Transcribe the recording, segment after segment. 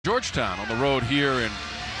Georgetown on the road here in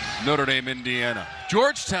Notre Dame, Indiana.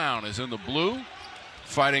 Georgetown is in the blue,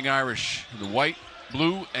 Fighting Irish in the white,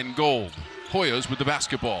 blue, and gold. Hoyas with the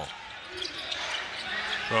basketball.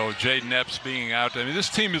 Well, Jaden Epps being out, I mean, this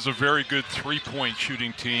team is a very good three-point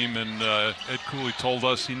shooting team, and Ed Cooley told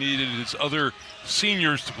us he needed his other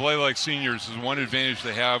seniors to play like seniors. Is one advantage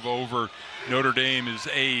they have over Notre Dame is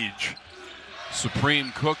age.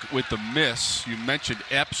 Supreme Cook with the miss. You mentioned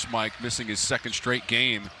Epps, Mike, missing his second straight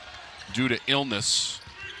game due to illness,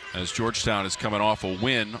 as Georgetown is coming off a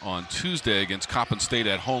win on Tuesday against Coppin State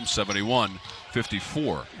at home,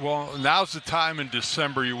 71-54. Well, now's the time in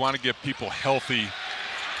December you want to get people healthy.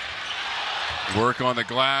 Work on the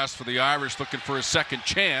glass for the Irish, looking for a second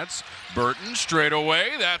chance. Burton straight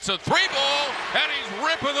away. That's a three ball, and he's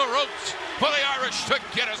ripping the ropes for the Irish to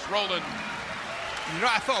get us rolling. You know,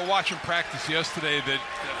 I thought watching practice yesterday that,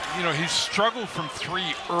 he struggled from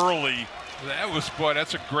three early.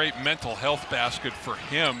 That's a great mental health basket for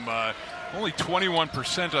him. Only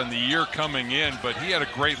 21% on the year coming in, but he had a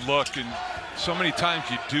great look, and so many times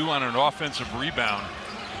you do on an offensive rebound.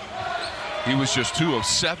 He was just 2 of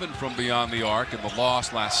 7 from beyond the arc in the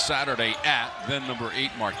loss last Saturday at then number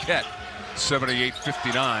 8 Marquette,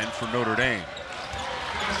 78-59 for Notre Dame.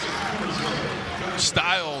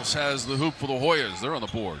 Styles has the hoop for the Hoyas. They're on the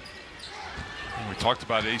board. We talked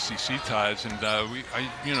about ACC ties, and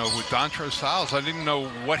with Dontre Styles, I didn't know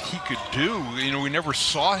what he could do. We never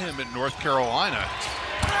saw him at North Carolina.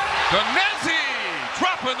 Konieczny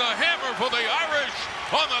dropping the hammer for the Irish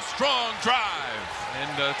on the strong drive.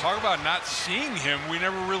 And talk about not seeing him. We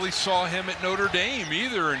never really saw him at Notre Dame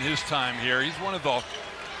either in his time here. He's one of the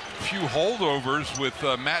few holdovers with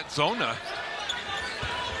Matt Zona.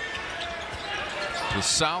 The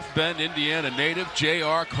South Bend, Indiana native,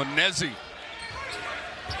 J.R. Konieczny,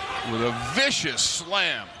 with a vicious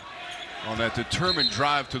slam on that determined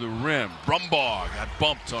drive to the rim. Brumbaugh got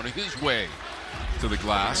bumped on his way to the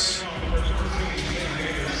glass.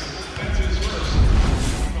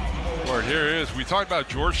 Well, here it is. We talked about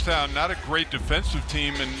Georgetown, not a great defensive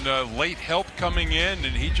team, and late help coming in,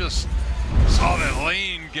 and he just saw that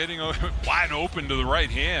lane getting wide open to the right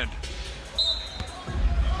hand.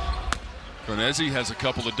 Konieczny has a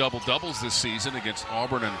couple of double-doubles this season against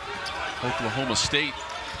Auburn and Oklahoma State.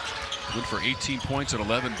 Went for 18 points and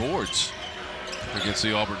 11 boards against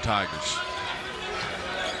the Auburn Tigers.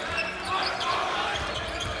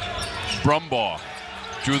 Brumbaugh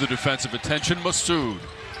drew the defensive attention. Massoud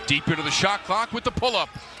deep into the shot clock with the pull-up,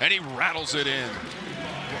 and he rattles it in.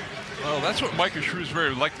 Well, that's what Micah Shrewsbury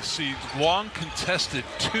would like to see. Long contested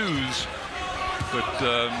twos, but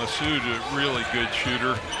Massoud, a really good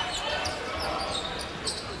shooter.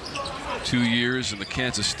 2 years in the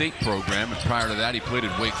Kansas State program, and prior to that he played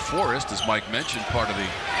at Wake Forest, as Mike mentioned, part of the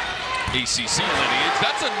ACC lineage.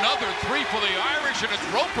 That's another three for the Irish, and it's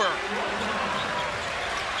Roper.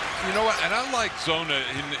 You know what, and I like Zona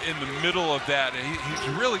in the middle of that. He's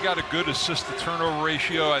really got a good assist-to-turnover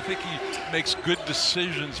ratio. I think he makes good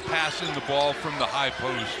decisions passing the ball from the high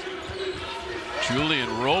post. Julian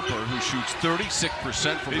Roper, who shoots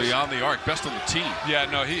 36% from beyond the arc, best on the team. Yeah,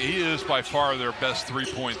 no, he is by far their best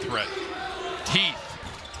three-point threat. Heath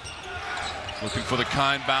looking for the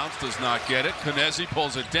kind bounce, does not get it. Konieczny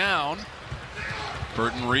pulls it down.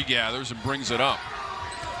 Burton regathers and brings it up.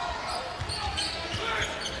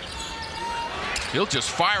 He'll just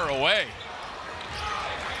fire away.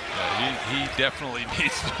 Yeah, he definitely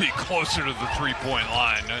needs to be closer to the three-point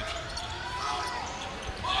line.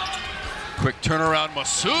 Quick turnaround,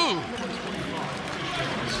 Massoud.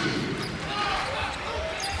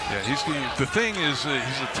 Yeah, the thing is,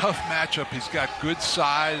 he's a tough matchup. He's got good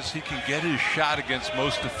size. He can get his shot against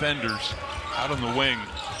most defenders out on the wing.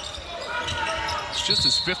 It's just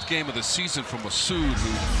his 5th game of the season for Massoud,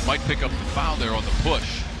 who might pick up the foul there on the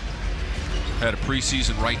push. Had a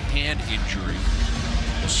preseason right hand injury.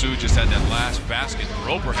 Massoud just had that last basket.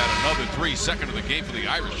 Roper had another 3, second of the game for the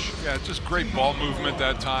Irish. Yeah, it's just great ball movement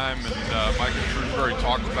that time, and Micah Shrewsbury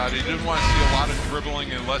talked about it. He didn't want to see a lot of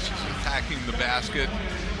dribbling unless he's attacking the basket.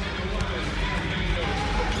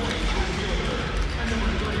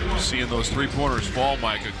 Seeing those three-pointers fall,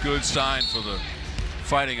 Mike, a good sign for the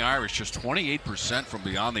Fighting Irish. Just 28% from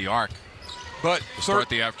beyond the arc. But to start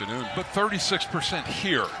the afternoon. But 36%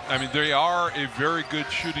 here. I mean, they are a very good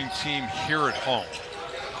shooting team here at home.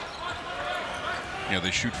 Yeah,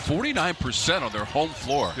 they shoot 49% on their home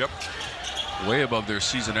floor. Yep. Way above their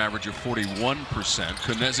season average of 41%.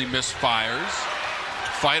 Konieczny misfires.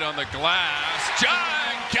 Fight on the glass.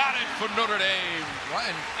 John got it for Notre Dame.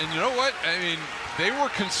 Right, and you know what? I mean, they were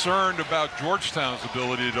concerned about Georgetown's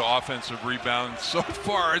ability to offensive rebound. So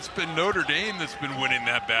far, it's been Notre Dame that's been winning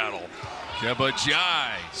that battle.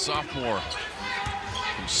 Kebajai, sophomore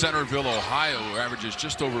from Centerville, Ohio, who averages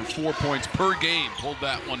just over 4 points per game. Pulled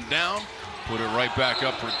that one down, put it right back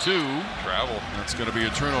up for 2. Travel. That's going to be a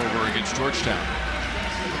turnover against Georgetown.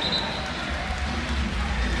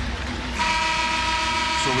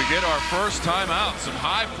 So we get our first timeout. Some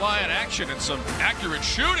high-flying action and some accurate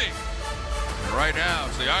shooting. And right now,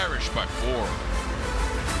 it's the Irish by 4.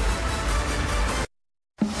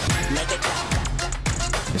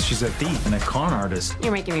 She's a thief and a con artist.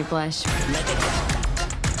 You're making me blush.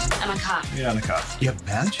 I'm a cop. Yeah, I'm a cop. You have a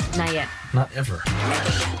badge? Not yet. Not ever.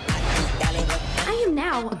 I am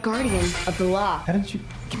now a guardian of the law. How did you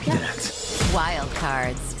do that? Wild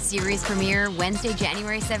Cards. Series premiere Wednesday,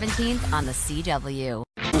 January 17th on the CW.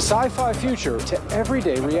 From sci-fi future to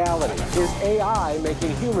everyday reality, is AI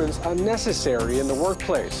making humans unnecessary in the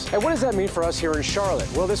workplace? And what does that mean for us here in Charlotte?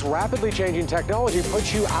 Will this rapidly changing technology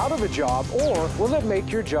put you out of a job, or will it make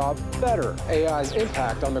your job better? AI's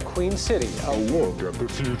impact on the Queen City. A look at the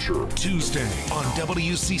future. Tuesday on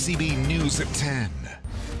WCCB News at 10.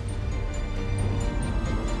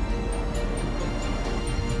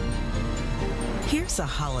 Here's a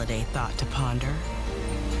holiday thought to ponder.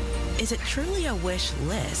 Is it truly a wish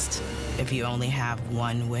list if you only have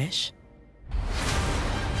one wish?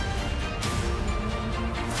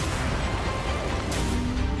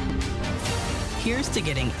 Here's to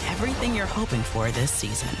getting everything you're hoping for this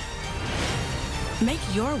season. Make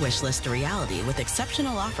your wish list a reality with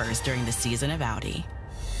exceptional offers during the season of Audi.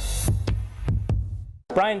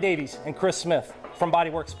 Brian Davies and Chris Smith from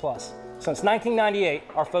Bodyworks Plus. Since 1998,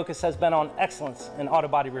 our focus has been on excellence in auto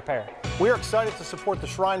body repair. We are excited to support the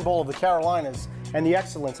Shrine Bowl of the Carolinas and the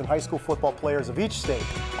excellence in high school football players of each state.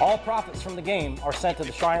 All profits from the game are sent to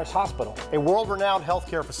the Shriners Hospital, a world-renowned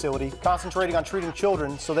healthcare facility concentrating on treating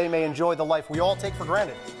children so they may enjoy the life we all take for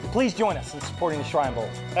granted. Please join us in supporting the Shrine Bowl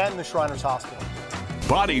and the Shriners Hospital.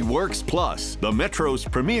 Bodyworks Plus, the Metro's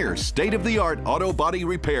premier state-of-the-art auto body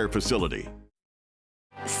repair facility.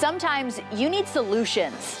 Sometimes you need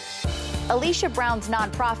solutions. Alicia Brown's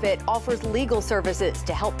nonprofit offers legal services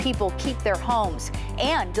to help people keep their homes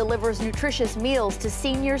and delivers nutritious meals to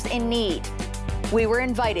seniors in need. We were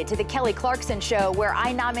invited to the Kelly Clarkson Show, where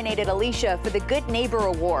I nominated Alicia for the Good Neighbor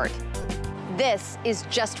Award. This is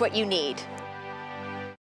just what you need.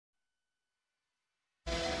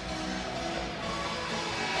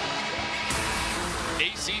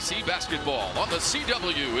 ACC basketball on the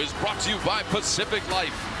CW is brought to you by Pacific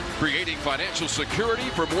Life, creating financial security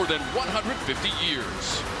for more than 150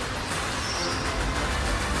 years.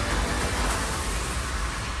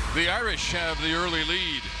 The Irish have the early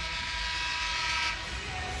lead.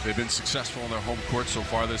 They've been successful on their home court so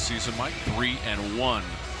far this season, Mike. 3-1 on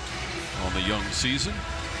the young season.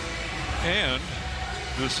 And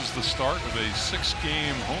this is the start of a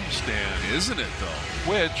 6-game homestand. Isn't it,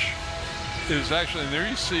 though? Which is actually, and there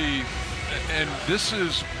you see, and this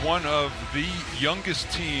is one of the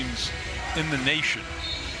youngest teams in the nation.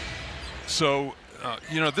 So,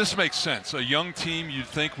 this makes sense. A young team you'd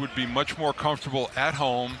think would be much more comfortable at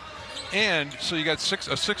home. And so you got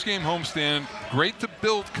a 6-game homestand, great to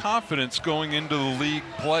build confidence going into the league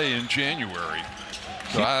play in January.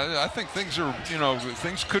 So I think things are,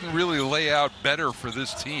 things couldn't really lay out better for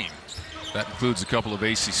this team. That includes a couple of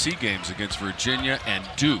ACC games against Virginia and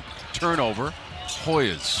Duke. Turnover,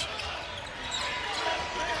 Hoyas.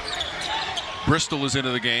 Bristol is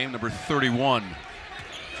into the game, number 31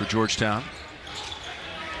 for Georgetown.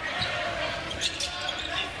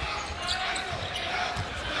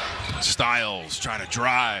 Styles trying to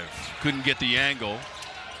drive, couldn't get the angle,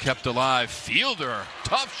 kept alive. Fielder,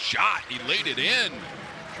 tough shot, he laid it in.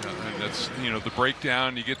 And that's, the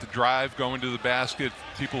breakdown, you get the drive going to the basket,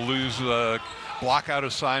 people lose block-out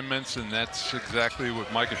assignments, and that's exactly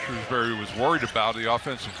what Micah Shrewsbury was worried about, the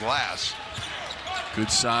offensive glass. Good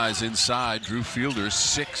size inside. Drew Fielder,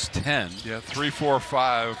 6'10". Yeah,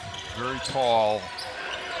 3'4'5", very tall.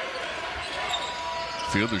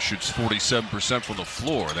 Fielder shoots 47% from the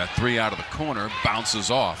floor. That 3 out of the corner bounces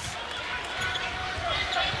off.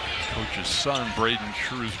 Coach's son, Braden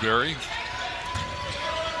Shrewsbury.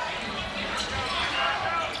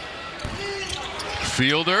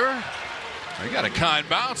 Fielder, they got a kind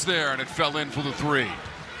bounce there, and it fell in for the 3.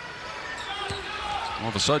 All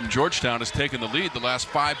of a sudden, Georgetown has taken the lead the last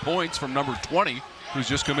 5 points from number 20, who's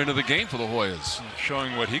just come into the game for the Hoyas.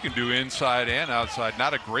 Showing what he can do inside and outside.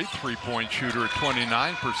 Not a great three-point shooter at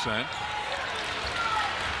 29%.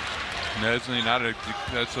 Konieczny,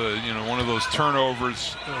 that's one of those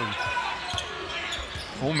turnovers.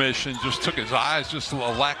 omission, just took his eyes, just a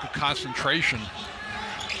lack of concentration.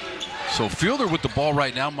 So Fielder with the ball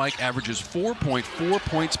right now, Mike, averages 4.4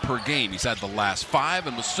 points per game. He's had the last 5,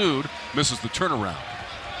 and Masood misses the turnaround.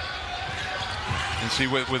 And see,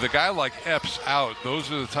 with a guy like Epps out,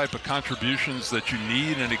 those are the type of contributions that you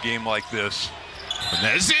need in a game like this.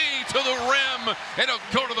 Konieczny to the rim, and he'll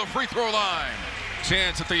go to the free throw line.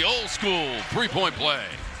 Chance at the old school three-point play.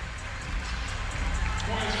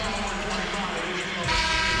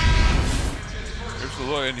 Here's the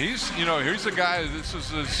look, and here's the guy.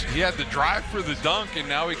 He had the drive for the dunk, and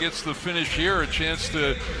now he gets the finish here. A chance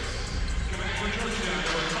to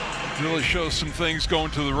really show some things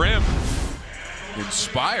going to the rim.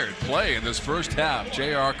 Inspired play in this first half.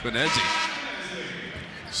 J.R. Konieczny.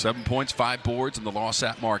 7 points, 5 boards in the loss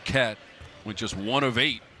at Marquette. Went just 1 of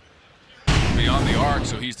 8 beyond the arc,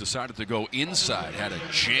 so he's decided to go inside. Had a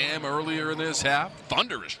jam earlier in this half.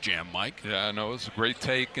 Thunderous jam, Mike. Yeah, I know, it was a great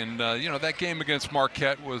take, and that game against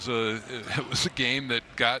Marquette was a game that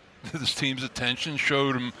got this team's attention,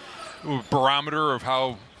 showed them a barometer of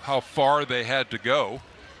how far they had to go.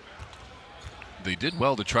 They did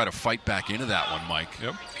well to try to fight back into that one, Mike.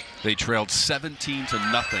 Yep. They trailed 17-0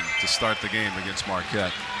 to start the game against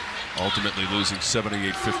Marquette, ultimately losing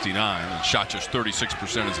 78-59 and shot just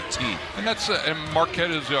 36% as a team. And that's and Marquette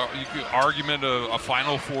is argument a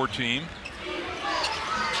Final Four team.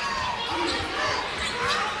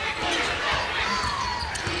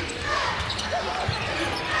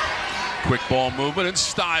 Quick ball movement and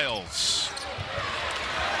Styles.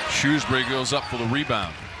 Shrewsbury goes up for the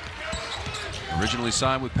rebound. Originally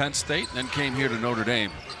signed with Penn State, then came here to Notre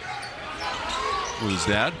Dame with his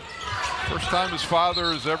dad. First time his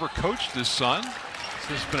father has ever coached his son.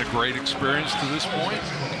 This has been a great experience to this point.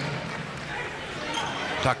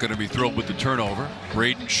 Not going to be thrilled with the turnover.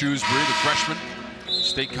 Braden Shrewsbury, the freshman,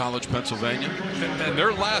 State College, Pennsylvania. And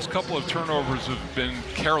their last couple of turnovers have been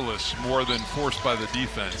careless more than forced by the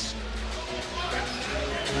defense.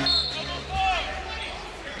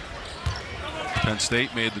 Penn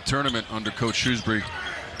State made the tournament under Coach Shrewsbury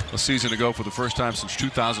a season ago for the first time since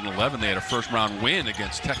 2011. They had a first-round win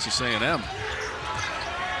against Texas A&M.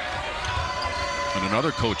 And another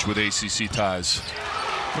coach with ACC ties.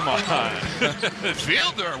 Come on.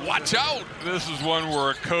 Fielder, watch out. This is one where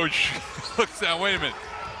a coach looks down. Wait a minute.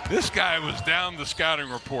 This guy was down the scouting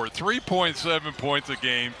report. 3.7 points a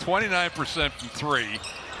game, 29% from 3.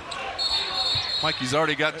 Mike, he's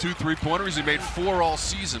already got 2 3-pointers. He made 4 all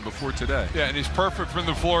season before today. Yeah, and he's perfect from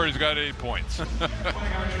the floor. He's got 8 points.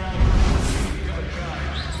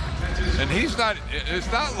 And he's not,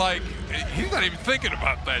 it's not like, he's not even thinking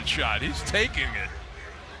about that shot. He's taking it.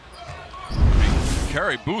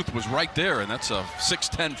 Kerry Booth was right there, and that's a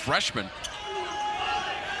 6'10 freshman.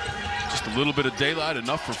 Just a little bit of daylight,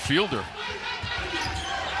 enough for Fielder.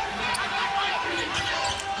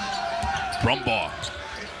 Brumbaugh,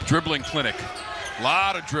 dribbling clinic. A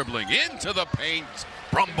lot of dribbling into the paint.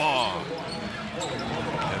 Brumbaugh.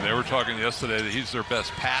 And they were talking yesterday that he's their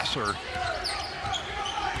best passer.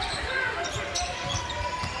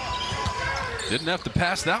 Didn't have to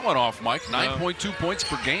pass that one off, Mike. 9.2 points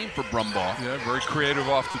per game for Brumbaugh. Yeah, very creative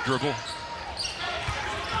off the dribble.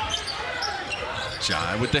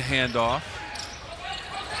 Jai with the handoff.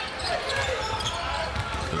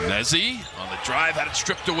 Konieczny on the drive, had it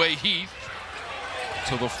stripped away. Heath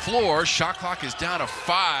to the floor. Shot clock is down to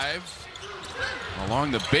 5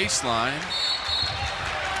 along the baseline.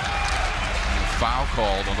 Foul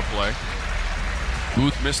called on the play.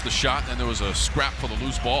 Booth missed the shot, and there was a scrap for the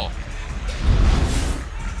loose ball.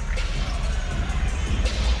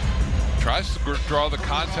 Tries to draw the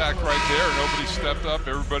contact right there. Nobody stepped up.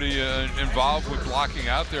 Everybody involved with blocking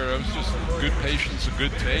out there. That was just good patience, a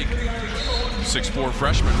good take. 6'4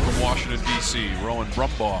 freshman from Washington, D.C., Rowan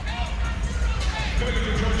Brumbaugh.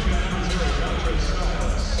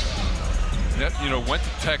 Yep, went to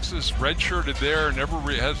Texas, redshirted there, never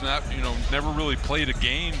really played a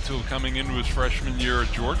game till coming into his freshman year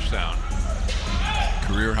at Georgetown.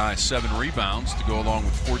 Career high 7 rebounds to go along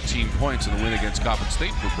with 14 points in the win against Coppin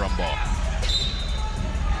State for Brumbaugh.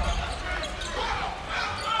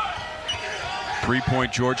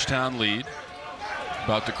 3-point Georgetown lead.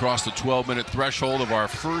 About to cross the 12-minute threshold of our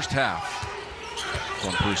first half.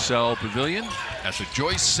 From Purcell Pavilion at the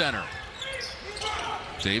Joyce Center.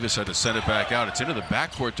 Davis had to send it back out. It's into the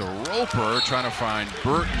backcourt to Roper, trying to find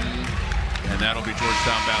Burton, and that'll be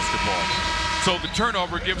Georgetown basketball. So the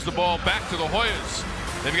turnover gives the ball back to the Hoyas.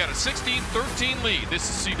 They've got a 16-13 lead.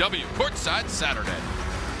 This is CW Courtside Saturday.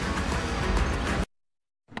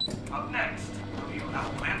 Up next, will you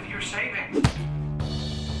outlive your savings?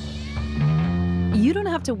 You don't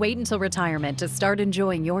have to wait until retirement to start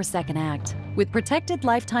enjoying your second act. With protected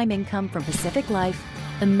lifetime income from Pacific Life,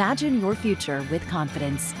 imagine your future with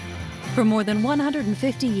confidence. For more than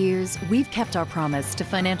 150 years, we've kept our promise to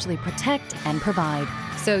financially protect and provide,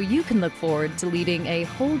 so you can look forward to leading a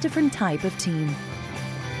whole different type of team.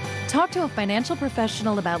 Talk to a financial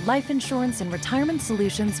professional about life insurance and retirement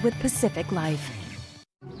solutions with Pacific Life.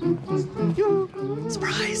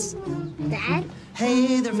 Surprise! Dad?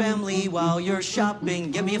 Hey there, family, while you're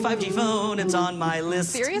shopping, get me a 5G phone, it's on my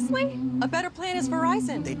list. Seriously? A better plan is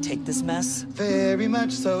Verizon. They take this mess? Very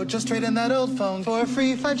much so. Just trade in that old phone for a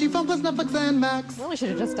free 5G phone plus Netflix and Max. Really should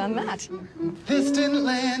have just done that. This didn't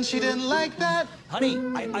land, she didn't like that. Honey,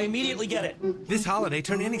 I immediately get it. This holiday,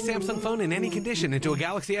 turn any Samsung phone in any condition into a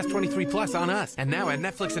Galaxy S23 Plus on us. And now add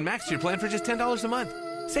Netflix and Max to your plan for just $10 a month.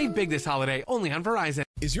 Save big this holiday, only on Verizon.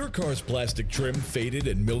 Is your car's plastic trim faded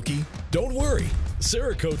and milky? Don't worry.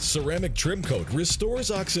 Cerakote's ceramic trim coat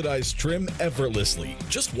restores oxidized trim effortlessly.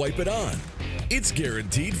 Just wipe it on. It's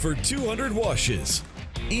guaranteed for 200 washes.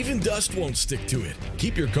 Even dust won't stick to it.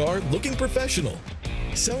 Keep your car looking professional.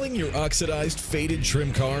 Selling your oxidized, faded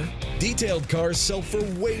trim car? Detailed cars sell for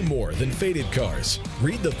way more than faded cars.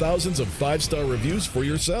 Read the thousands of 5-star reviews for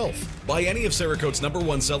yourself. Buy any of Cerakote's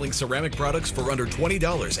 #1 selling ceramic products for under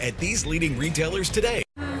 $20 at these leading retailers today.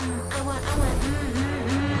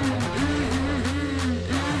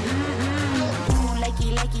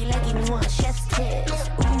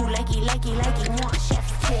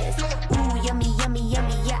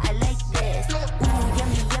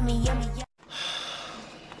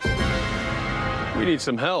 We need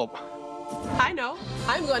some help. I know.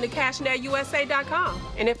 I'm going to CashNetUSA.com.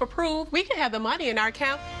 And if approved, we can have the money in our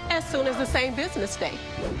account as soon as the same business day.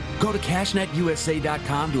 Go to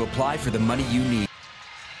CashNetUSA.com to apply for the money you need.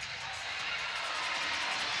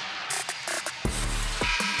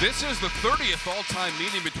 This is the 30th all-time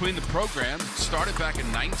meeting between the programs. It started back in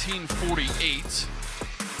 1948.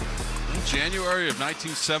 In January of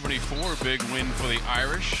 1974, a big win for the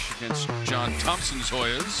Irish against John Thompson's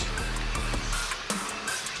Hoyas.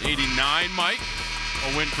 89, Mike,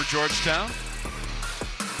 a win for Georgetown.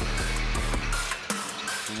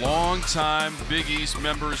 Long-time Big East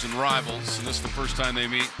members and rivals, and this is the first time they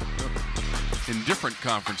meet in different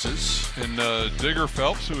conferences. And Digger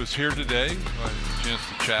Phelps, who is here today, I had a chance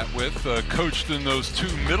to chat with, coached in those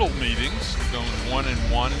two middle meetings, going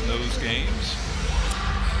 1-1 in those games.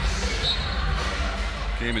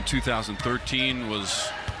 Game in 2013 was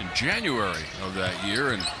in January of that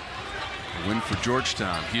year, and a win for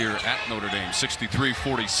Georgetown here at Notre Dame,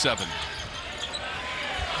 63-47.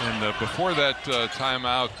 And before that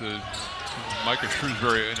timeout, Micah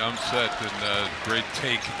Shrewsbury upset and great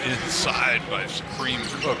take inside by Supreme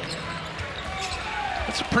Cook.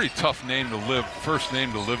 That's a pretty tough name to first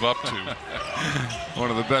name to live up to.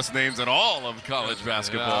 One of the best names in all of college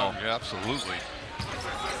basketball. Yeah, absolutely.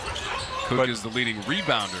 Cook is the leading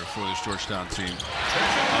rebounder for this Georgetown team.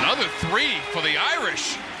 Another three for the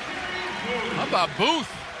Irish. How about Booth?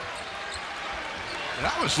 And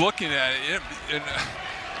I was looking at it, and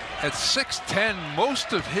at 6'10",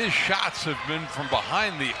 most of his shots have been from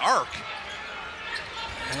behind the arc.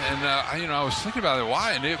 And I was thinking about it,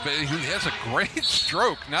 why? And he has a great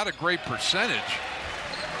stroke, not a great percentage.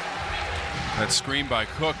 That screen by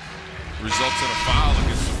Cook results in a foul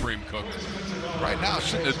against Supreme Cook. Right now,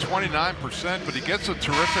 sitting at 29%, but he gets a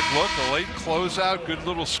terrific look, a late closeout, good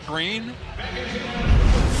little screen.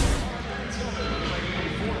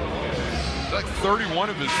 Like 31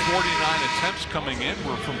 of his 49 attempts coming in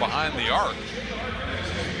were from behind the arc.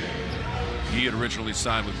 He had originally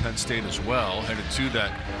signed with Penn State as well, headed to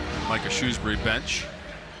that Micah Shrewsbury bench.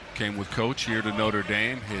 Came with coach here to Notre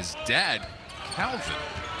Dame. His dad, Calvin,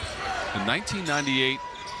 the 1998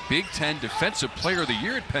 Big Ten Defensive Player of the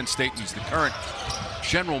Year at Penn State. He's the current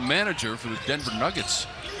general manager for the Denver Nuggets.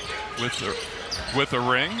 With a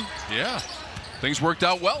ring? Yeah. Things worked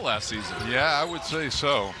out well last season. Yeah, I would say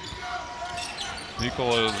so.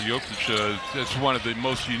 Nikola Jokic is one of the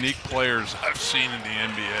most unique players I've seen in the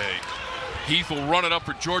NBA. Heath will run it up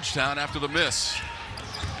for Georgetown after the miss.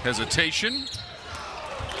 Hesitation.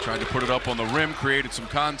 Tried to put it up on the rim, created some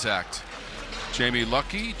contact. Jamie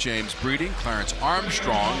Luckey, James Breeding, Clarence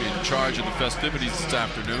Armstrong in charge of the festivities this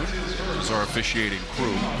afternoon as our officiating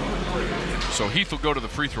crew. So Heath will go to the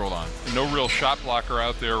free throw line. No real shot blocker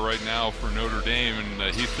out there right now for Notre Dame,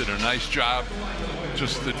 and Heath did a nice job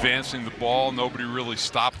just advancing the ball. Nobody really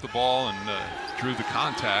stopped the ball and drew the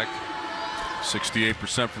contact.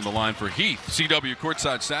 68% from the line for Heath. CW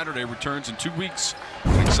Courtside Saturday returns in 2 weeks.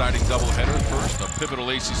 An exciting doubleheader. First, a pivotal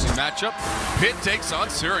ACC matchup. Pitt takes on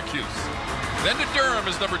Syracuse. Then to Durham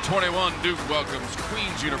as number 21, Duke welcomes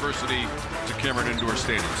Queens University to Cameron Indoor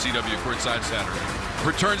Stadium. CW courtside Saturday.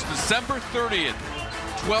 Returns December 30th,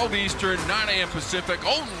 12 Eastern, 9 a.m. Pacific,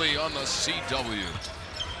 only on the CW.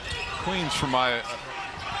 Queens from my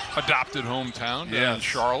adopted hometown in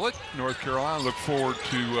Charlotte, North Carolina. Look forward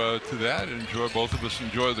to that. Both of us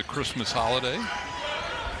enjoy the Christmas holiday.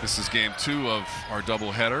 This is game 2 of our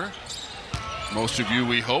doubleheader. Most of you,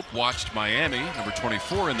 we hope, watched Miami, number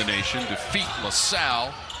 24 in the nation, defeat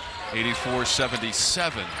LaSalle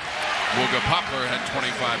 84-77. Wilga Poplar had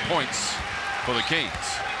 25 points for the Canes.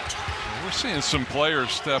 We're seeing some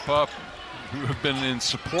players step up who have been in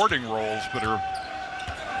supporting roles but are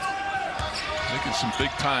making some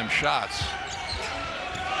big-time shots.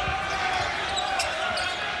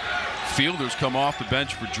 Fielder's come off the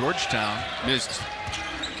bench for Georgetown.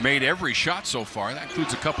 Made every shot so far. That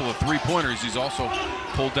includes a couple of three-pointers. He's also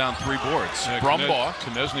pulled down 3 boards. Brumbaugh.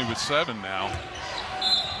 Konieczny with 7 now.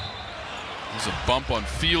 There's a bump on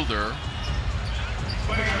Fielder.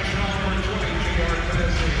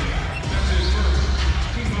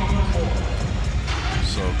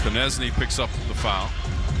 So Konieczny picks up the foul.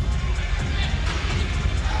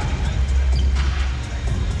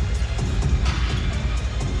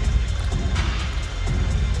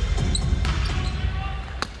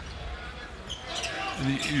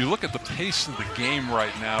 You look at the pace of the game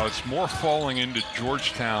right now, it's more falling into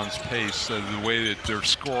Georgetown's pace, the way that they're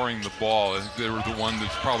scoring the ball. I think they were the one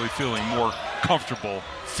that's probably feeling more comfortable.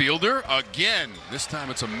 Fielder again. This time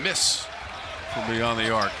it's a miss from beyond the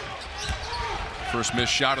arc. First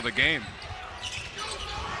missed shot of the game.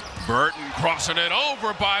 Burton crossing it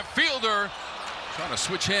over by Fielder. Trying to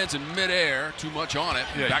switch hands in midair. Too much on it.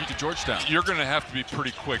 Yeah, back to Georgetown. You're going to have to be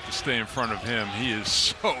pretty quick to stay in front of him. He is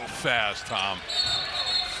so fast, Tom.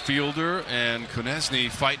 Fielder and Konieczny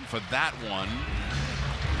fighting for that one.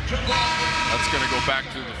 That's going to go back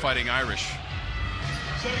to the Fighting Irish.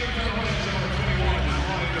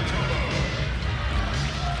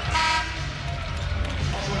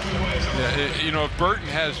 Yeah, you know, if Burton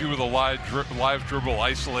has you with a live dribble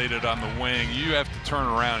isolated on the wing, you have to turn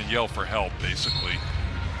around and yell for help, basically.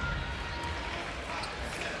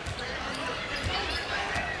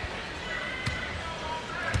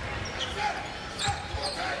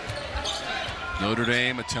 Notre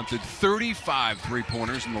Dame attempted 35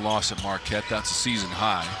 three-pointers in the loss at Marquette. That's a season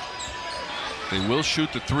high. They will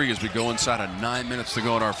shoot the 3 as we go inside of 9 minutes to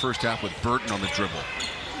go in our first half with Burton on the dribble.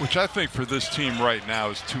 Which I think for this team right now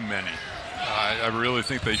is too many. I really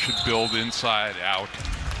think they should build inside out.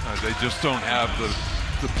 They just don't have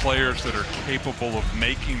the players that are capable of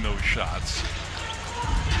making those shots.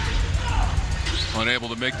 Unable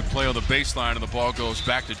to make the play on the baseline, and the ball goes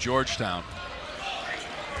back to Georgetown.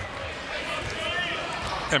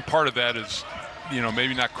 And part of that is, you know,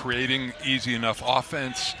 maybe not creating easy enough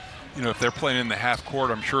offense. You know, if they're playing in the half court,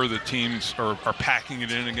 I'm sure the teams are packing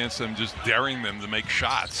it in against them, just daring them to make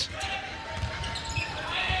shots.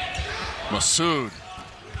 Massoud.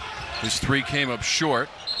 His 3 came up short.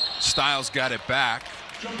 Styles got it back.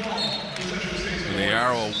 And the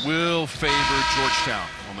arrow will favor Georgetown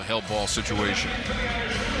on the held ball situation.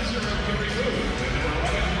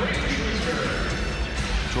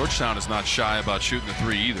 Georgetown is not shy about shooting the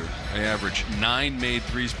 3 either. They average 9 made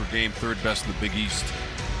threes per game, 3rd best in the Big East.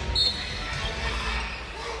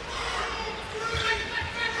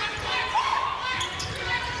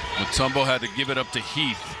 Mutombo had to give it up to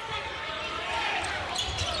Heath.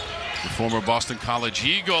 The former Boston College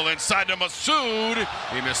Eagle inside to Massoud.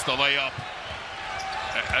 He missed the layup.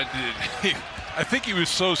 I think he was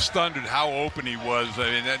so stunned at how open he was. I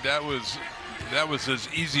mean, that was as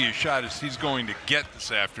easy a shot as he's going to get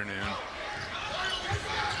this afternoon.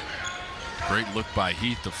 Great look by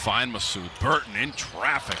Heath to find Massoud. Burton in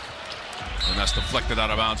traffic. And that's deflected out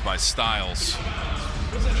of bounds by Styles.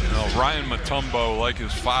 You know, Ryan Mutombo, like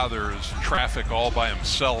his father, is traffic all by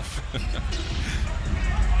himself.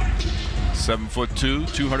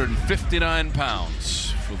 7'2", 259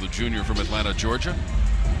 pounds for the junior from Atlanta, Georgia.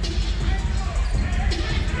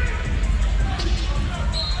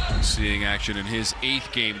 Seeing action in his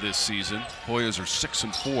 8th game this season. Hoyas are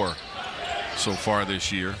 6-4 so far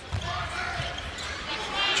this year.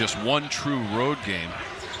 Just 1 true road game.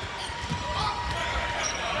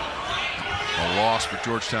 A loss for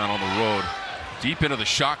Georgetown on the road. Deep into the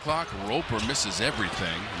shot clock. Roper misses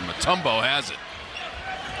everything. And Mutombo has it.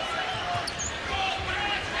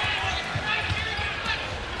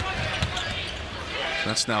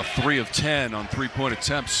 That's now 3 of 10 on 3-point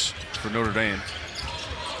attempts for Notre Dame.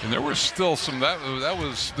 And there was still some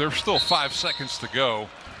there's still 5 seconds to go.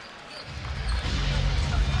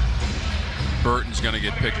 Burton's going to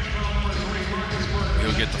get picked.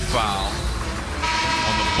 He'll get the foul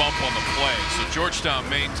on the bump on the play. So Georgetown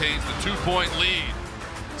maintains the 2-point lead.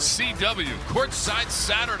 CW courtside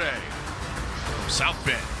Saturday from South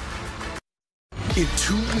Bend. In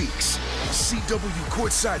 2 weeks, CW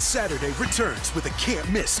courtside Saturday returns with a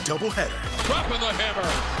can't-miss doubleheader. Dropping the hammer.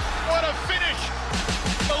 What a finish.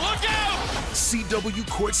 Look out! CW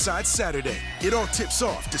courtside Saturday. It all tips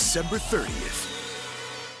off December 30th.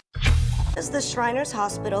 What does the Shriners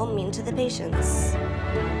Hospital mean to the patients?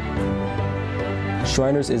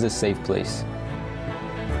 Shriners is a safe place.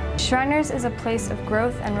 Shriners is a place of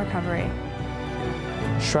growth and recovery.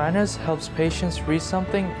 Shriners helps patients reach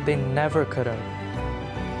something they never could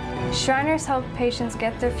have. Shriners help patients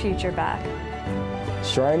get their future back.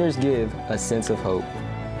 Shriners give a sense of hope.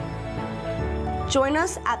 Join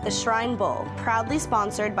us at the Shrine Bowl, proudly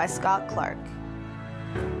sponsored by Scott Clark.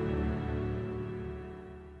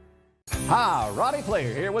 Hi, Roddy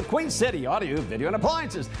Player here with Queen City Audio, Video, and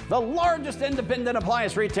Appliances, the largest independent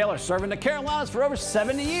appliance retailer serving the Carolinas for over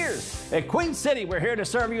 70 years. At Queen City, we're here to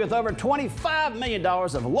serve you with over $25 million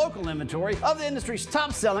of local inventory of the industry's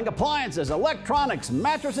top-selling appliances, electronics,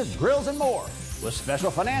 mattresses, grills, and more. With special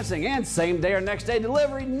financing and same-day or next-day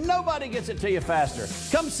delivery, nobody gets it to you faster.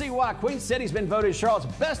 Come see why Queen City's been voted Charlotte's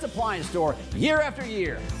best appliance store year after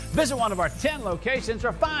year. Visit one of our 10 locations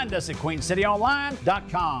or find us at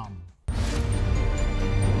queencityonline.com.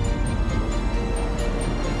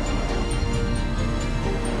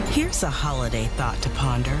 Here's a holiday thought to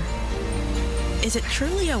ponder. Is it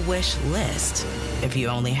truly a wish list if you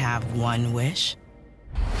only have one wish?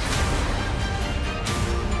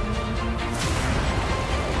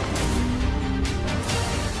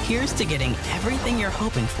 Here's to getting everything you're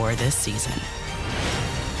hoping for this season.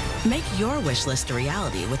 Make your wish list a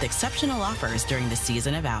reality with exceptional offers during the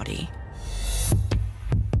season of Audi.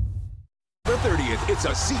 The 30th, it's a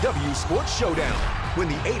CW Sports Showdown when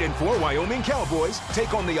the 8-4 Wyoming Cowboys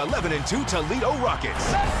take on the 11-2 Toledo Rockets.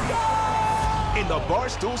 In the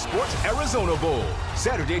Barstool Sports Arizona Bowl,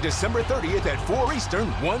 Saturday, December 30th at 4 Eastern,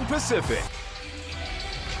 1 Pacific.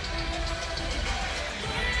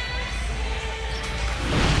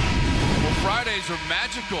 Well, Fridays are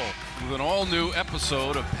magical with an all-new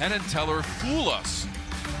episode of Penn and Teller Fool Us,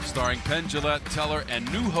 starring Penn, Jillette, Teller, and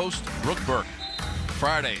new host Brooke Burke.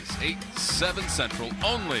 Fridays, 8, 7 Central,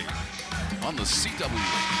 only on the CW.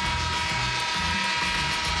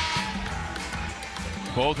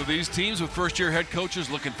 Both of these teams with first-year head coaches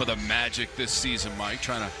looking for the magic this season, Mike,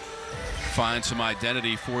 trying to find some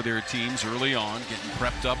identity for their teams early on, getting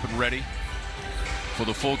prepped up and ready for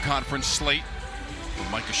the full conference slate from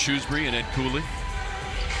Micah Shrewsbury and Ed Cooley.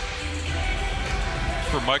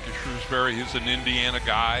 For Micah Shrewsbury, he's an Indiana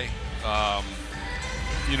guy.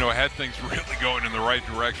 You know, had things really going in the right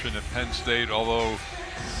direction at Penn State, although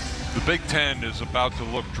the Big Ten is about to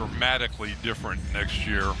look dramatically different next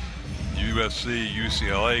year. USC,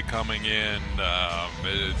 UCLA coming in,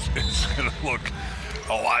 it's going to look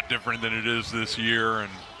a lot different than it is this year.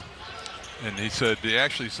 And he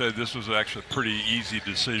actually said this was actually a pretty easy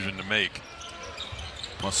decision to make.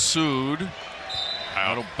 Masood.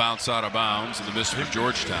 That'll bounce out of bounds in the miss for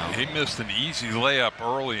Georgetown. He missed an easy layup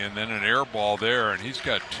early and then an air ball there, and he's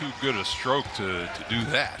got too good a stroke to do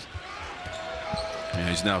that. Yeah,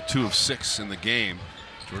 he's now 2 of 6 in the game.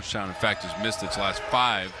 Georgetown, in fact, has missed its last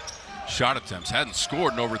 5 shot attempts. Hadn't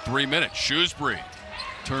scored in over 3 minutes. Shrewsbury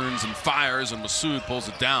turns and fires, and Masood pulls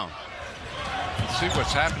it down. See,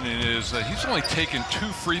 what's happening is he's only taken 2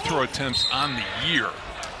 free throw attempts on the year.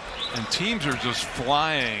 And teams are just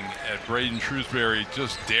flying at Braden Shrewsbury,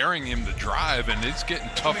 just daring him to drive, and it's getting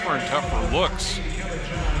tougher and tougher looks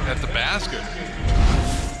at the basket.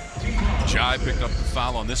 Jai picked up the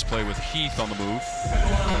foul on this play with Heath on the move.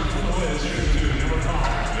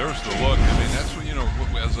 There's the look. I mean, that's what, you know,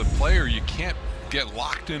 as a player, you can't get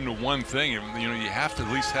locked into one thing. You know, you have to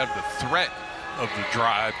at least have the threat of the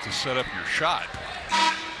drive to set up your shot.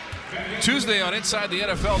 Tuesday on Inside the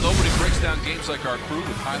NFL, nobody breaks down games like our crew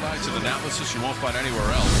with highlights and analysis you won't find anywhere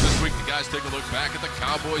else. This week, the guys take a look back at the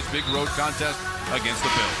Cowboys' big road contest against the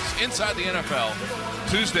Bills. Inside the NFL,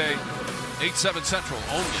 Tuesday, 8, 7 Central,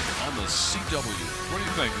 only on the CW. What do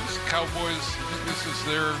you think? This Cowboys, this is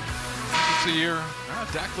their year?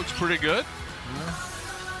 Dak looks pretty good.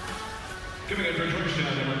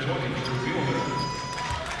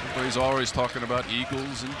 Everybody's always talking about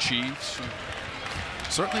Eagles and Chiefs.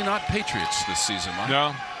 Certainly not Patriots this season, Mike.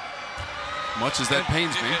 No. Much as that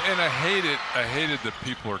pains me. And I hate it that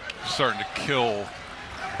people are starting to kill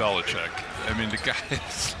Belichick. I mean, the guy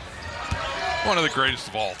is one of the greatest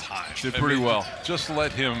of all time. Did pretty well. Just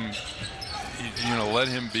let him let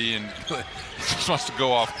him be, and he just wants to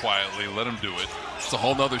go off quietly. Let him do it. It's a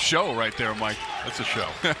whole nother show right there, Mike. That's a show.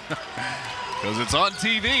 Because it's on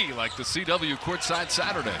TV, like the CW Courtside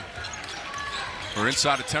Saturday. We're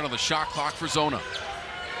inside of 10 on the shot clock for Zona.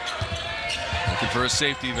 Looking for a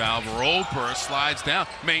safety valve. Roper slides down,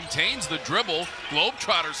 maintains the dribble,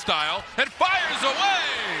 Globetrotter style, and fires away.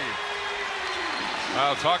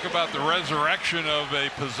 I'll talk about the resurrection of a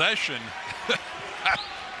possession.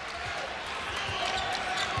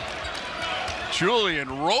 Julian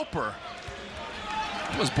Roper.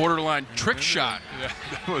 That was borderline trick shot. Yeah,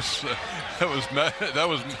 that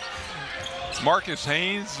was Marcus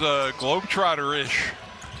Haynes, Globetrotter-ish.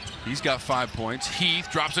 He's got 5 points. Heath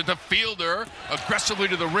drops it to Fielder, aggressively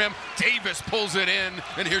to the rim. Davis pulls it in,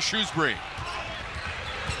 and here's Shrewsbury.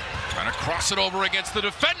 Trying to cross it over against the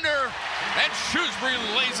defender, and Shrewsbury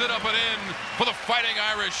lays it up and in for the Fighting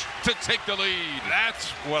Irish to take the lead. That's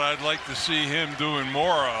what I'd like to see him doing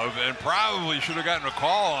more of, and probably should have gotten a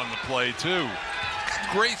call on the play too.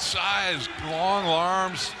 Great size, long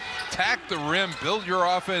arms, attack the rim, build your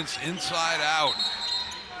offense inside out.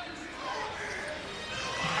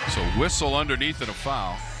 So whistle underneath and a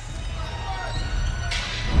foul.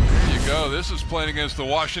 There you go. This is playing against the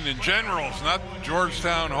Washington Generals, not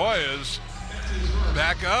Georgetown Hoyas.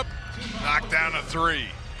 Back up, knock down a three.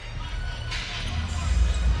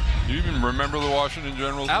 Do you even remember the Washington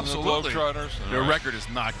Generals? Absolutely. And the Globetrotters? Their record is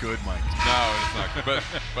not good, Mike. No, it's not good.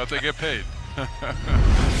 But they get paid.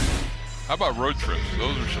 How about road trips?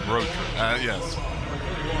 Those are some road trips. Yes.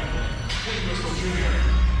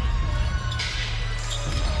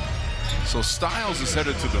 So Styles is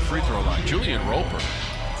headed to the free throw line. Julian Roper,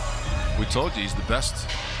 we told you he's the best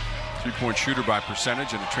three-point shooter by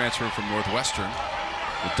percentage and a transfer from Northwestern.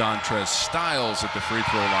 With Dontrez Styles at the free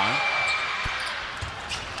throw line.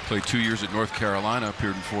 Played 2 years at North Carolina,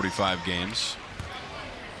 appeared in 45 games.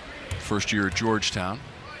 First year at Georgetown.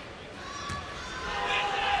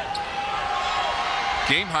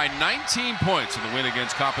 Game high 19 points in the win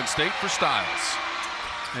against Coppin State for Styles.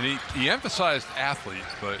 And he emphasized athlete,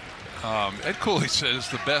 but Ed Cooley says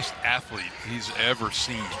the best athlete he's ever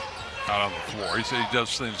seen out on the floor. He said he does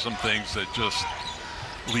some things that just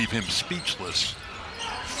leave him speechless.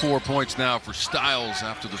 4 points now for Styles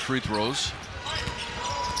after the free throws.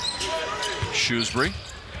 Shrewsbury.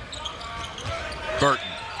 Burton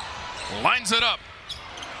lines it up.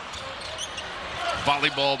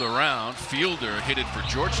 Volleyballed around. Fielder hit it for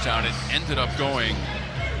Georgetown. It ended up going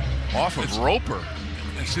off of Roper.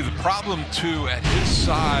 And see, the problem too, at his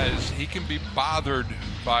size, he can be bothered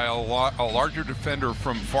by a larger defender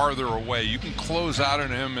from farther away. You can close out on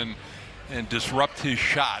him and disrupt his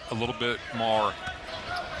shot a little bit more.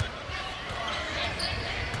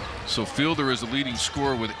 So Fielder is the leading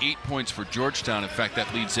scorer with 8 points for Georgetown. In fact,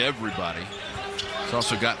 that leads everybody. He's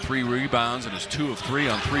also got 3 rebounds and is 2 of 3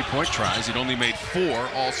 on three-point tries. He'd only made 4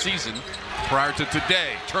 all season prior to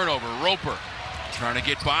today. Turnover, Roper trying to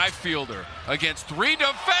get by Fielder against 3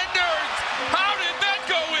 defenders. How did that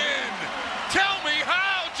go in? Tell me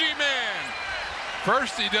how, G-Man.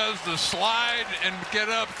 First he does the slide and get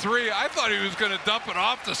up 3. I thought he was going to dump it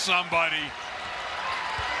off to somebody.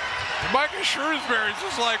 And Marcus Shrewsbury's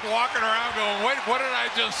just like walking around going, wait, what did I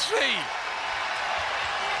just see?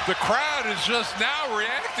 The crowd is just now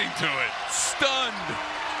reacting to it. Stunned.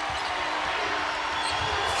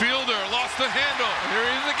 Fielder lost the handle. Here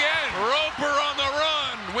he is again. Roper on the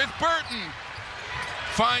run with Burton.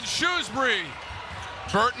 Finds Shrewsbury.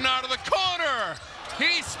 Burton out of the corner.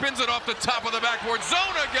 He spins it off the top of the backboard.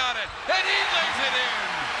 Zona got it, and he lays it in.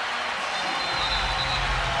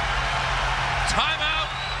 Timeout,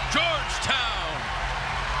 Georgetown.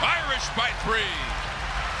 Irish by 3.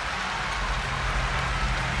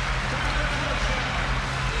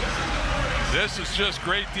 This is just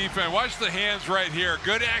great defense. Watch the hands right here.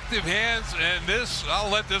 Good active hands, and this, I'll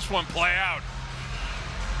let this one play out.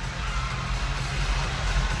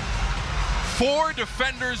 4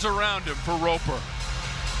 defenders around him for Roper.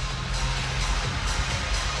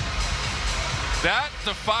 That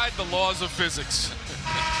defied the laws of physics.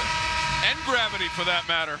 And gravity, for that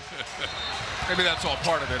matter. Maybe that's all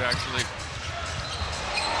part of it, actually.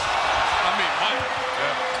 I mean, Mike,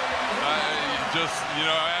 just, you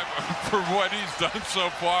know, for what he's done so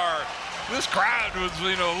far, this crowd was,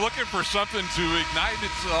 you know, looking for something to ignite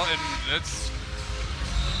itself, and it's...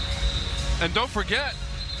 And don't forget,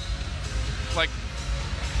 like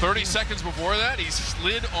 30 seconds before that, he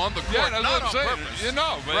slid on the court, not on purpose. You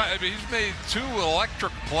know, but right. I mean, he's made 2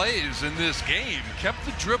 electric plays in this game. Kept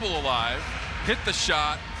the dribble alive, hit the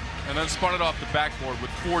shot, and then spun it off the backboard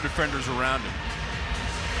with 4 defenders around him.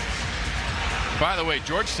 By the way,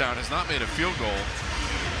 Georgetown has not made a field goal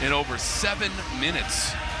in over 7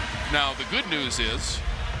 minutes. Now, the good news is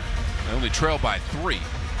they only trail by 3.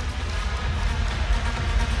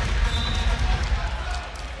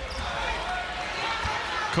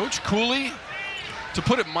 Coach Cooley, to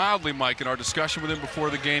put it mildly, Mike, in our discussion with him before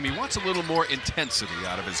the game, he wants a little more intensity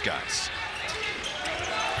out of his guys.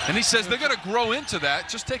 And he says they're going to grow into that,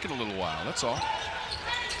 just taking a little while, that's all.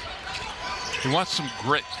 He wants some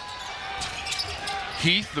grit.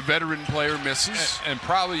 Heath, the veteran player, misses. And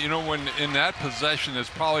probably, you know, when in that possession, it's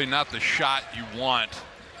probably not the shot you want.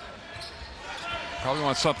 Probably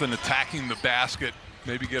want something attacking the basket,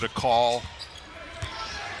 maybe get a call.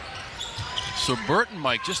 So Burton,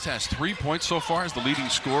 Mike, just has 3 points so far as the leading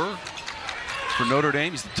scorer for Notre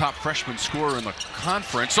Dame. He's the top freshman scorer in the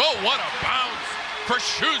conference. Oh, what a bounce for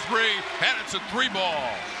Shrewsbury, and it's a 3-ball.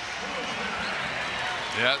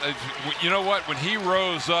 Yeah, you know what? When he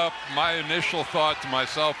rose up, my initial thought to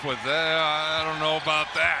myself was, I don't know about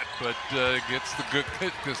that, but gets the good,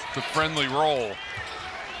 gets the friendly roll.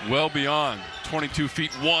 Well beyond 22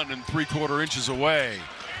 feet 1 3/4 inches away.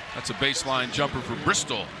 That's a baseline jumper for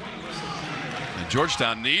Bristol. And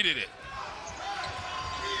Georgetown needed it.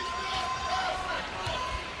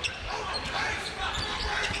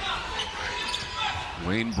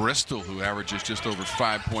 Wayne Bristol, who averages just over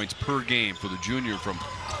 5 points per game for the junior from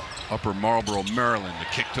Upper Marlboro, Maryland. The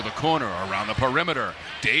kick to the corner around the perimeter.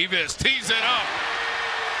 Davis tees it up.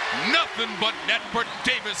 Nothing but net for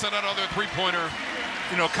Davis and another 3-pointer.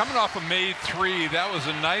 You know, coming off a made 3, that was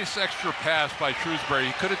a nice extra pass by Shrewsbury.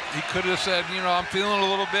 He could have said, you know, I'm feeling a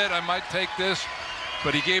little bit, I might take this,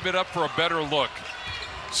 but he gave it up for a better look.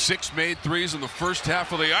 6 made 3s in the first half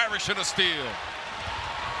for the Irish and a steal.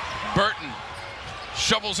 Burton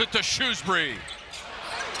shovels it to Shrewsbury.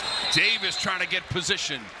 Davis trying to get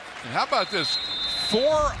position. And how about this?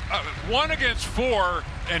 1 against 4,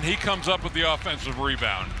 and he comes up with the offensive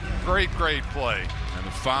rebound. Great play. And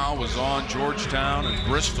the foul was on Georgetown and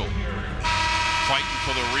Bristol fighting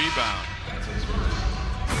for the rebound.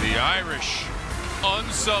 The Irish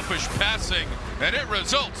unselfish passing, and it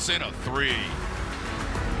results in a 3.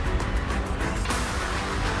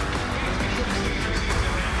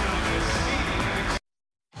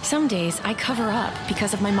 Some days I cover up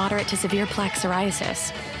because of my moderate to severe plaque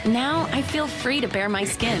psoriasis. Now I feel free to bare my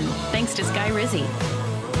skin thanks to Sky Rizzy.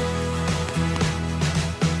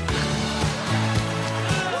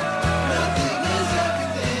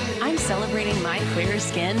 I'm celebrating my clearer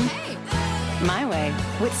skin my way.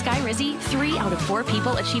 With Sky Rizzy, 3 out of 4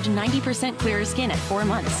 people achieved 90% clearer skin at 4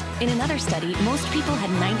 months. In another study, most people had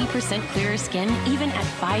 90% clearer skin even at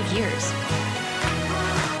 5 years.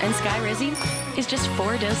 And Sky Rizzy is just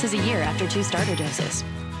 4 doses a year after 2 starter doses.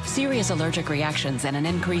 Serious allergic reactions and an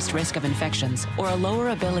increased risk of infections or a lower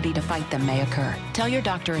ability to fight them may occur. Tell your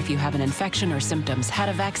doctor if you have an infection or symptoms, had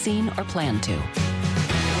a vaccine, or plan to.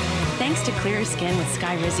 Thanks to clearer skin with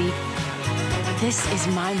Sky Rizzy, this is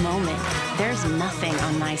my moment. There's nothing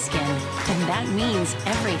on my skin, and that means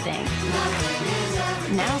everything.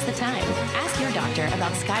 Now's the time. Ask your doctor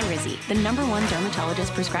about Sky Rizzy, the #1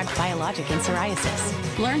 dermatologist prescribed biologic in psoriasis.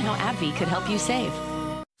 Learn how AbbVie could help you save.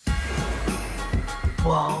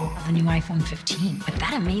 Whoa, the new iPhone 15. With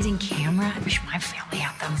that amazing camera, I wish my family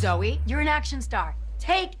had them. Zoe, you're an action star.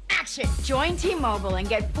 Take action. Join T-Mobile and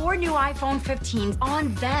get 4 new iPhone 15s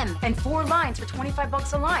on them and 4 lines for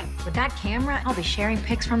 $25 a line. With that camera, I'll be sharing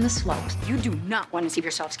pics from the slopes. You do not want to see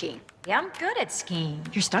yourself skiing. Yeah, I'm good at skiing.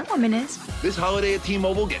 Your stunt woman is. This holiday at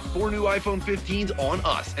T-Mobile, get 4 new iPhone 15s on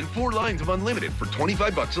us and 4 lines of unlimited for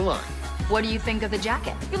 $25 a line. What do you think of the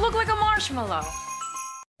jacket? You look like a marshmallow.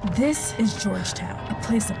 This is Georgetown, a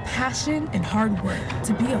place of passion and hard work.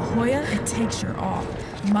 To be a Hoya, it takes your all.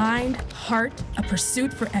 Mind, heart, a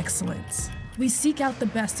pursuit for excellence. We seek out the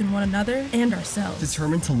best in one another and ourselves.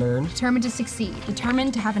 Determined to learn. Determined to succeed.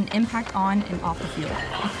 Determined to have an impact on and off the field.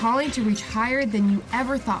 A calling to reach higher than you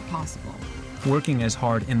ever thought possible. Working as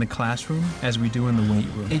hard in the classroom as we do in the weight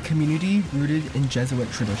room. A community rooted in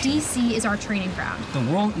Jesuit tradition. DC is our training ground.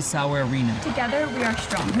 The world is our arena. Together, we are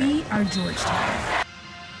stronger. We are Georgetown.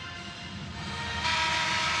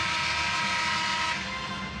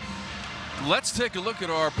 Let's take a look at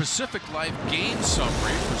our Pacific Life game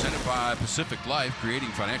summary presented by Pacific Life, creating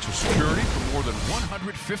financial security for more than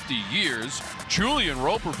 150 years. Julian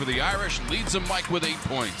Roper for the Irish leads them, Mike, with 8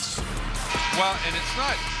 points. Well, and it's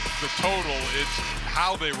not the total, it's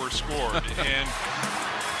how they were scored. And,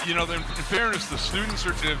 you know, in fairness, the students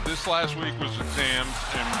are, this last week was exams,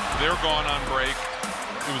 and they're gone on break.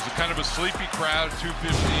 It was a kind of a sleepy crowd,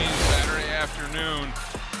 2:15 Saturday afternoon.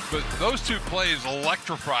 But those two plays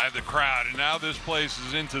electrified the crowd, and now this place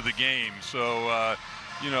is into the game. So,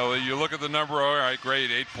 you know, you look at the number, all right,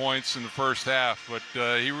 great, 8 points in the first half, but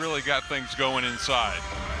he really got things going inside.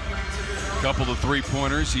 Couple of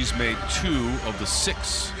three-pointers. He's made 2 of the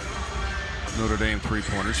 6 Notre Dame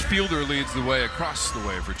three-pointers. Fielder leads the way across the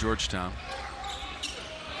way for Georgetown.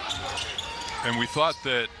 And we thought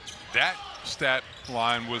that that stat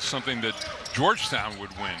line was something that Georgetown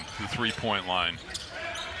would win, the three-point line.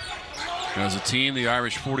 As a team, the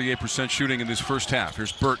Irish 48% shooting in this first half.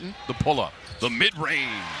 Here's Burton, the pull-up, the mid-range.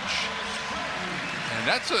 And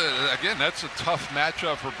that's a tough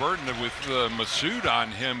matchup for Burton with Masood on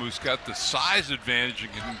him, who's got the size advantage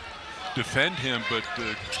and can defend him. But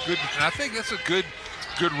good, and I think that's a good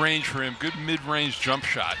range for him. Good mid-range jump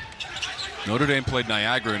shot. Notre Dame played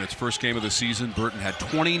Niagara in its first game of the season. Burton had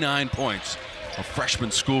 29 points, a freshman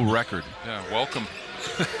school record. Yeah, welcome.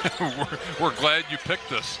 we're glad you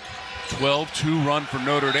picked us. 12-2 run for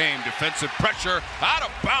Notre Dame. Defensive pressure out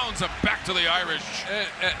of bounds and back to the Irish.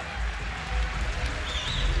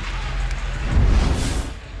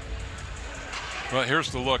 Well,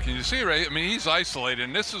 here's the look, and you see, right? I mean, he's isolated,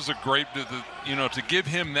 and this is a great, you know, to give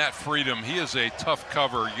him that freedom. He is a tough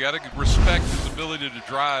cover. You got to respect his ability to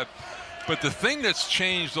drive. But the thing that's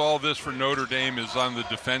changed all this for Notre Dame is on the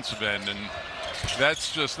defensive end, and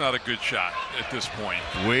that's just not a good shot at this point.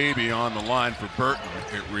 Way beyond the line for Burton.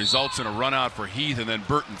 It results in a run out for Heath, and then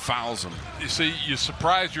Burton fouls him. You see, you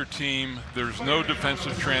surprise your team. There's no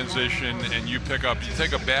defensive transition, and you take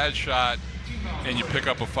a bad shot, and you pick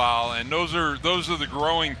up a foul. And those are the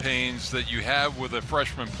growing pains that you have with a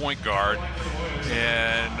freshman point guard.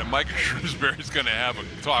 And Micah Shrewsbury's going to have a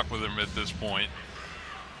talk with him at this point.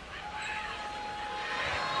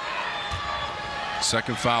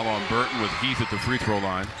 Second foul on Burton with Heath at the free throw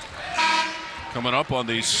line. Coming up on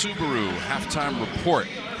the Subaru halftime report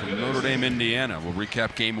from Notre Dame, Indiana. We'll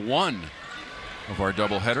recap game 1 of our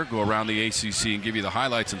doubleheader, go around the ACC and give you the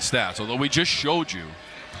highlights and stats. Although we just showed you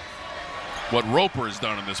what Roper has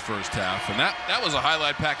done in this first half, and that was a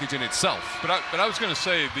highlight package in itself. But I was going to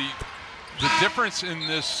say the difference in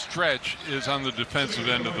this stretch is on the defensive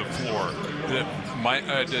end of the floor.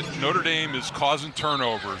 That Notre Dame is causing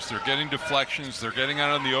turnovers. They're getting deflections. They're getting out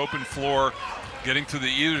on the open floor, getting to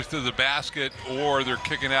either to the basket, or they're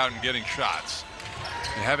kicking out and getting shots.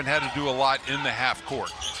 They haven't had to do a lot in the half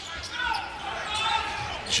court.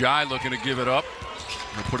 Jai looking to give it up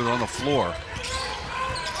and put it on the floor.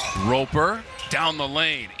 Roper down the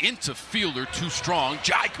lane into Fielder, too strong.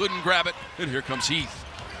 Jai couldn't grab it, and here comes Heath.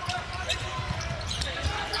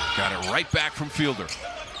 Got it right back from Fielder.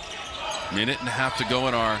 Minute and a half to go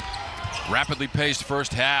in our rapidly paced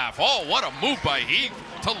first half. Oh, what a move by Heath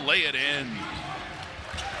to lay it in.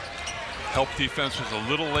 Help defense was a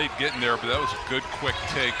little late getting there, but that was a good quick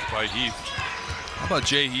take by Heath. How about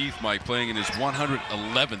Jay Heath, Mike, playing in his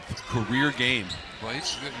 111th career game? Well,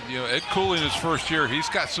 Ed Cooley in his first year, he's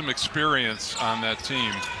got some experience on that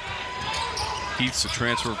team. Heath's a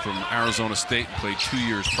transfer from Arizona State and played 2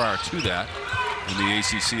 years prior to that in the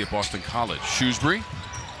ACC at Boston College. Shrewsbury.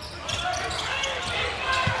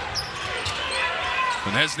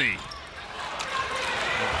 Konieczny.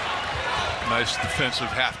 Nice defensive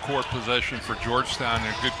half-court possession for Georgetown,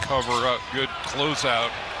 and a good cover-up, good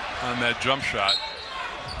closeout on that jump shot.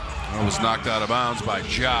 It was knocked out of bounds by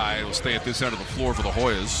Jai. It'll stay at this end of the floor for the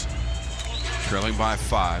Hoyas, trailing by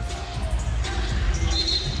 5.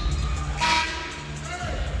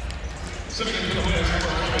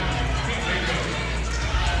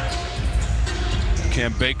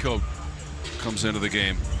 Cam Baycoat comes into the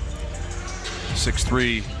game.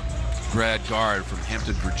 6'3" grad guard from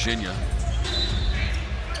Hampton, Virginia.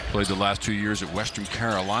 Played the last 2 years at Western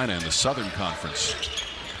Carolina in the Southern Conference.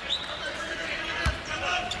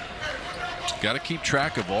 Got to keep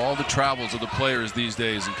track of all the travels of the players these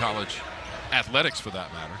days in college athletics, for that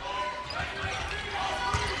matter.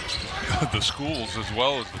 The schools as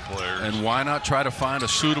well as the players. And why not try to find a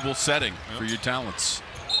suitable setting for your talents?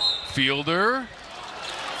 Fielder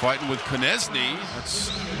fighting with Konieczny.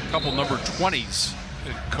 That's a couple number 20s.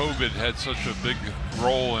 And COVID had such a big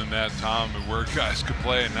role in that, Tom, where guys could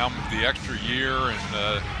play, and now with the extra year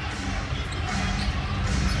and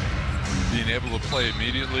being able to play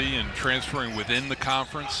immediately and transferring within the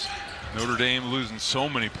conference. Notre Dame losing so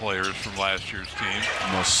many players from last year's team.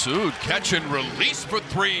 Masood catch and release for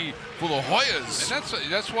 3 for the Hoyas.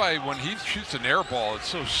 And that's why when he shoots an air ball, it's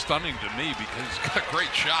so stunning to me, because he's got a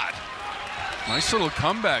great shot. Nice little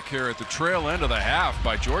comeback here at the trail end of the half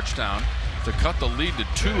by Georgetown to cut the lead to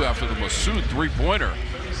 2 after the Masood three-pointer.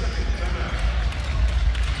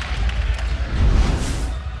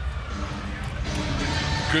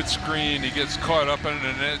 good screen. He gets caught up in it,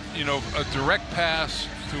 and you know, a direct pass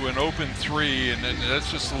to an open three, and then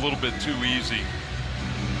that's just a little bit too easy.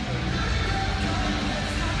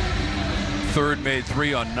 Third made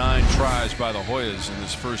 3 on 9 tries by the Hoyas in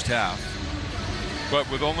this first half. But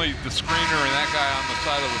with only the screener and that guy on the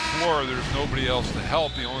side of the floor, there's nobody else to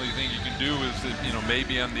help. The only thing you can do is that, you know,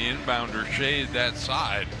 maybe on the inbounder shade that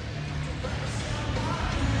side.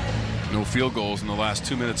 No field goals in the last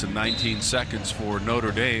 2 minutes and 19 seconds for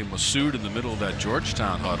Notre Dame. Massoud in the middle of that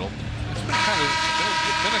Georgetown huddle. It's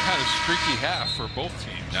been a kind of streaky half for both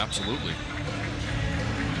teams. Absolutely.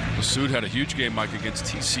 Massoud had a huge game, Mike, against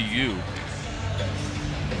TCU.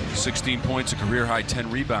 16 points, a career-high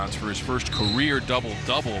 10 rebounds for his first career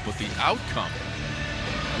double-double, but the outcome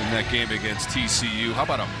in that game against TCU, how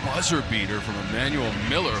about a buzzer beater from Emmanuel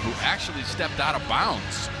Miller, who actually stepped out of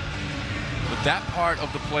bounds? But that part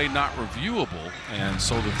of the play not reviewable, and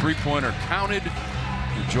so the three-pointer counted,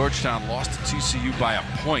 and Georgetown lost to TCU by a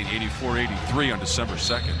point, 84-83 on December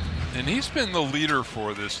 2nd. And he's been the leader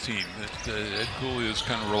for this team. Ed Cooley has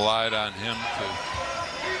kind of relied on him to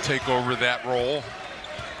take over that role.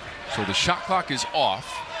 So the shot clock is off.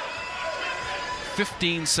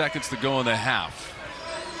 15 seconds to go in the half.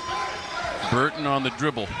 Burton on the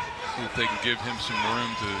dribble. See if they can give him some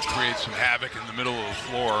room to create some havoc in the middle of the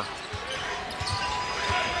floor.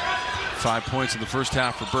 5 points in the first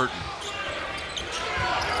half for Burton.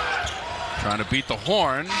 Trying to beat the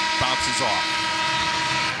horn, bounces off.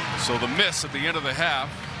 So the miss at the end of the half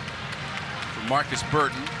for Markus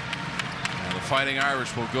Burton. And the Fighting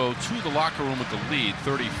Irish will go to the locker room with the lead,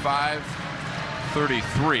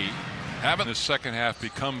 35-33. The second half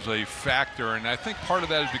becomes a factor, and I think part of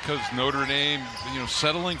that is because Notre Dame, you know,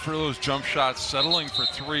 settling for those jump shots, settling for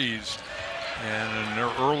threes, and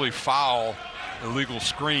an early foul, illegal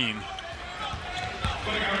screen.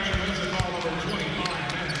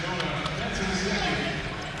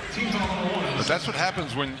 But that's what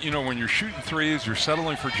happens when, you know, when you're shooting threes, you're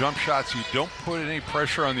settling for jump shots, you don't put any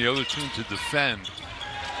pressure on the other team to defend.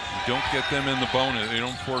 You don't get them in the bonus. You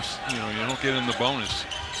don't force, you know, you don't get in the bonus.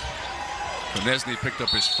 Konieczny picked up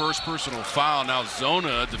his first personal foul. Now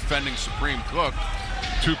Zona defending Supreme Cook.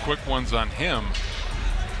 2 quick ones on him.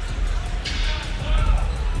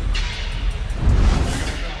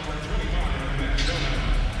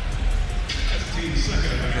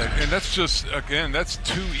 And that's just, again, that's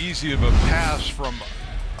too easy of a pass from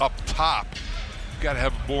up top. You've got to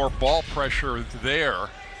have more ball pressure there.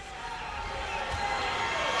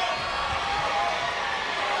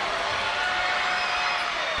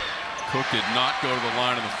 Cook did not go to the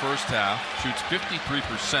line in the first half. Shoots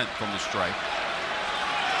 53% from the stripe.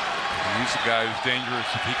 And he's a guy who's dangerous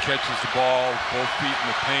if he catches the ball, both feet in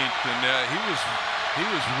the paint. And he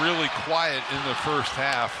was really quiet in the first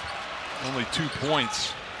half. Only 2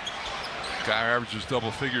 points. Guy averages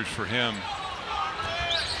double figures for him.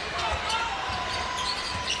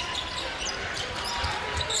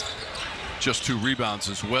 Just 2 rebounds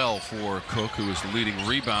as well for Cook, who is the leading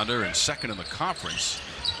rebounder and second in the conference.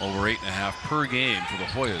 Over 8.5 per game for the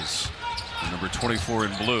Hoyas. Number 24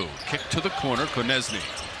 in blue. Kick to the corner, Konieczny.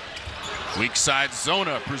 Weak side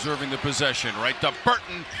Zona preserving the possession. Right to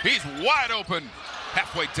Burton. He's wide open.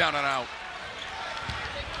 Halfway down and out.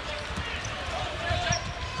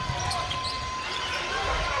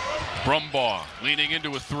 Brumbaugh leaning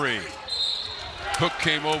into a 3. Cook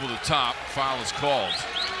came over the top. Foul is called.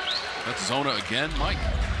 That's Zona again, Mike.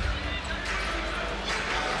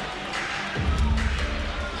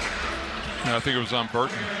 No, I think it was on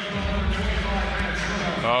Burton.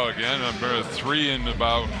 Oh, again, I'm 3 in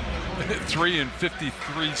about 3 in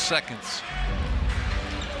 53 seconds.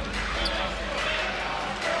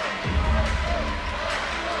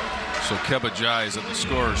 So Kebajai is at the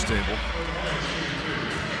scorer's table.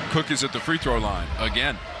 Cook is at the free throw line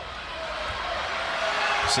again.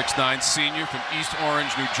 6'9" senior from East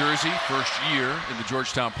Orange, New Jersey, first year in the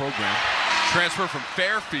Georgetown program. Transfer from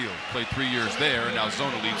Fairfield, played 3 years there, and now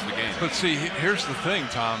Zona leads the game. But see, here's the thing,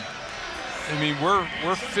 Tom. I mean, we're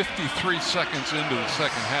 53 seconds into the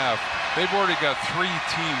second half. They've already got 3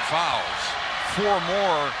 team fouls. 4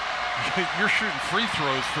 more, you're shooting free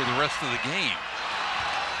throws for the rest of the game.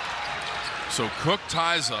 So Cook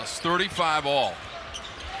ties us 35 all.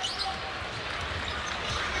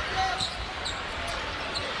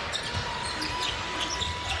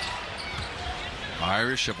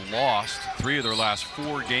 Irish have lost 3 of their last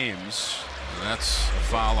 4 games. That's a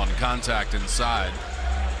foul on contact inside.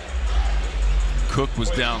 Cook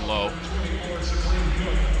was down low.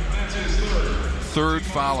 3rd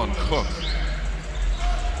foul on Cook.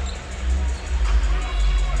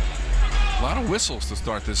 A lot of whistles to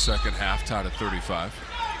start this second half, tied at 35.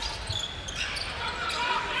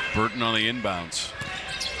 Burton on the inbounds.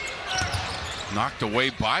 Knocked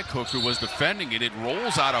away by Cook, who was defending it. It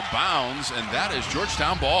rolls out of bounds, and that is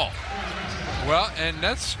Georgetown ball. Well, and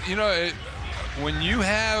that's, you know, when you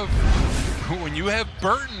have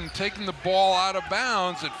Burton taking the ball out of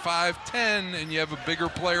bounds at 5'10", and you have a bigger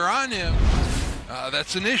player on him,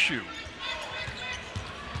 that's an issue.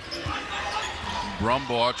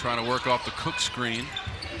 Brumbaugh trying to work off the Cook screen.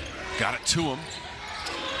 Got it to him.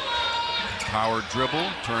 Power dribble,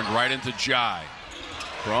 turned right into Jai.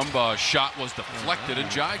 Brumbaugh's shot was deflected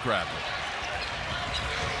and Jai grabbed it.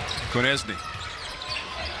 Konieczny.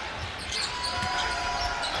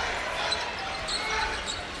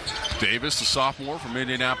 Davis, the sophomore from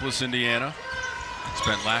Indianapolis, Indiana.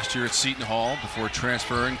 Spent last year at Seton Hall before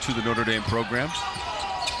transferring to the Notre Dame program.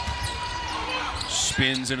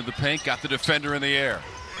 Spins into the paint, got the defender in the air.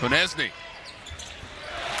 Konieczny.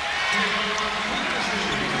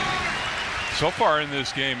 So far in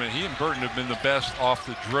this game, and he and Burton have been the best off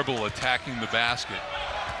the dribble attacking the basket.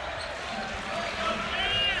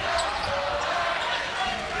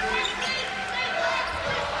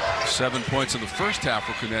 Seven points in the first half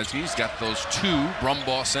for Konieczny. He's got those two.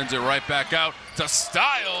 Brumbaugh sends it right back out to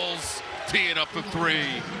Styles, teeing up the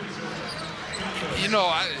three. You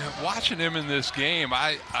know, watching him in this game,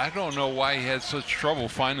 I don't know why he had such trouble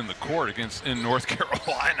finding the court in North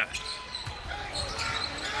Carolina.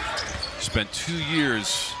 Spent 2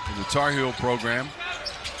 years in the Tar Heel program.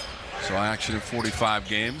 Saw action in 45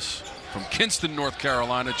 games. From Kinston, North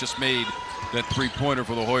Carolina, just made that three-pointer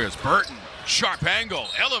for the Hoyas. Burton, sharp angle,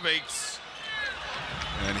 elevates.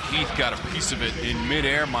 And Heath got a piece of it in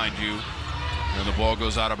midair, mind you. And the ball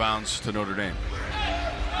goes out of bounds to Notre Dame.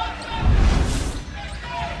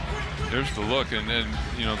 There's the look, and then,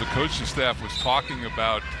 you know, the coaching staff was talking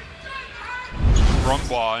about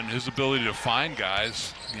Brumbaugh and his ability to find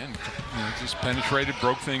guys. Again, you know, just penetrated,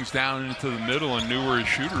 broke things down into the middle, and knew where his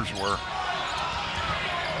shooters were.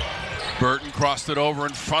 Burton crossed it over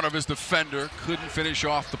in front of his defender, couldn't finish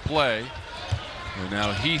off the play. And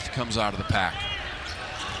now Heath comes out of the pack.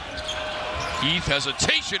 Heath,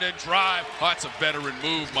 hesitation and drive. Oh, that's a veteran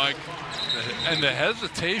move, Mike. And the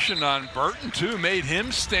hesitation on Burton, too, made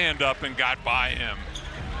him stand up and got by him.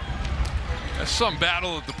 That's some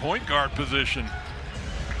battle at the point guard position.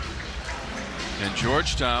 And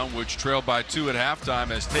Georgetown, which trailed by 2 at halftime,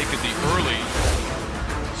 has taken the early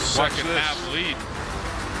second half lead.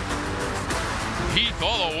 Heath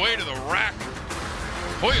all the way to the rack.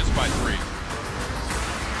 Hoyas by 3.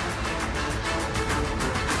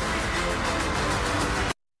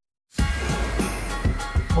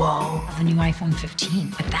 Whoa, the new iPhone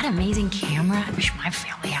 15. With that amazing camera, I wish my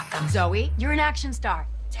family had them. Zoe, you're an action star.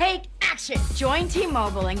 Take action. Join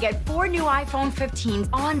T-Mobile and get 4 new iPhone 15s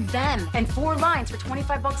on them and 4 lines for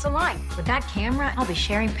 $25 a line. With that camera, I'll be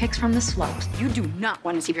sharing pics from the slopes. You do not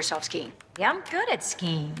want to see yourself skiing. Yeah, I'm good at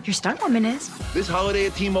skiing. Your stunt woman is. This holiday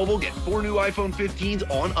at T-Mobile, get 4 new iPhone 15s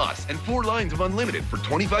on us and 4 lines of unlimited for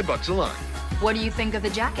 $25 a line. What do you think of the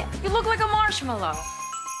jacket? You look like a marshmallow.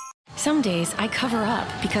 Some days I cover up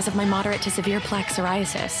because of my moderate to severe plaque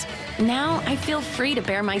psoriasis. Now I feel free to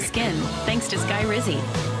bare my skin thanks to Sky Rizzy.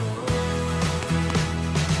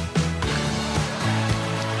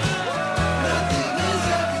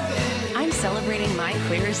 I'm celebrating my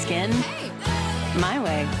clearer skin my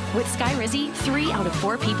way. With Sky Rizzy, 3 out of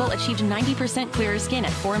 4 people achieved 90% clearer skin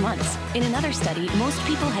at 4 months. In another study, most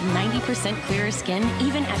people had 90% clearer skin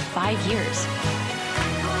even at 5 years.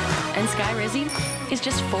 And Sky Rizzy is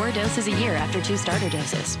just 4 doses a year after 2 starter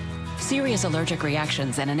doses. Serious allergic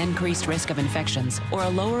reactions and an increased risk of infections or a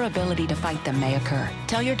lower ability to fight them may occur.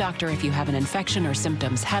 Tell your doctor if you have an infection or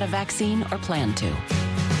symptoms, had a vaccine, or plan to.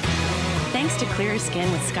 Thanks to clearer skin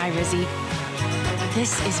with Sky Rizzy,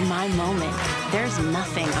 this is my moment. There's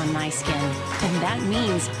nothing on my skin, and that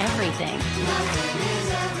means everything.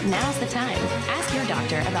 Now's the time. Ask your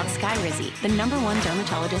doctor about Sky Rizzy, the #1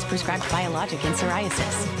 dermatologist prescribed biologic in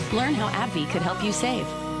psoriasis. Learn how AbbVie could help you save.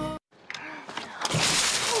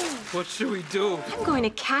 What should we do? I'm going to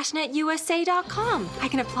CashNetUSA.com. I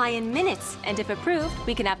can apply in minutes, and if approved,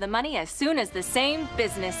 we can have the money as soon as the same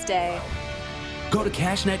business day. Go to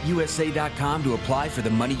CashNetUSA.com to apply for the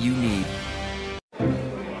money you need.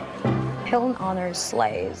 Hilton Honors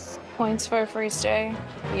slays. Points for a free stay?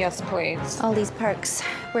 Yes, please. All these perks.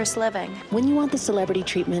 Where's living? When you want the celebrity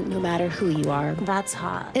treatment, no matter who you are, That's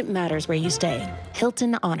hot. it matters where you stay.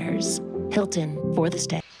 Hilton Honors. Hilton for the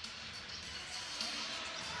stay.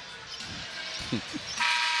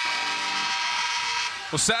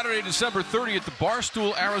 Well, Saturday, December 30th, the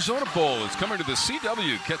Barstool Arizona Bowl is coming to the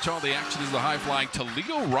CW. Catch all the action as the high-flying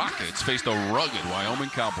Toledo Rockets face the rugged Wyoming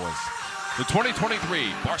Cowboys. The 2023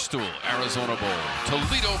 Barstool Arizona Bowl.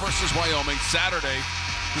 Toledo versus Wyoming, Saturday,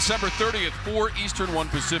 December 30th, 4 Eastern, 1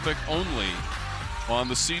 Pacific, only on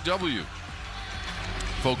the CW.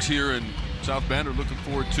 Folks here in South Bend are looking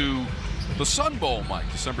forward to the Sun Bowl, Mike,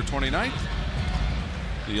 December 29th.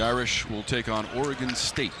 The Irish will take on Oregon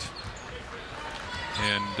State.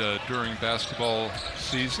 And during basketball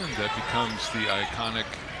season, that becomes the iconic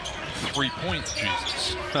three-point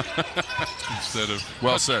Jesus instead of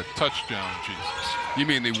well said, touchdown Jesus. You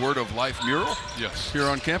mean the Word of Life mural? Yes. Here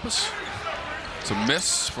on campus? It's a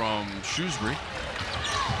miss from Shrewsbury.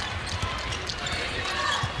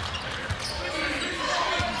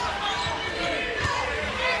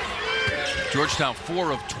 Georgetown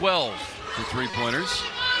 4 of 12 for three-pointers.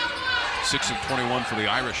 6 of 21 for the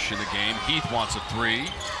Irish in the game. Heath wants a three.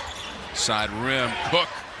 Side rim. Cook.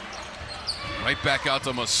 Right back out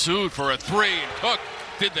to Masood for a three. And Cook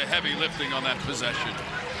did the heavy lifting on that possession.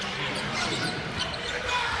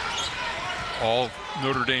 All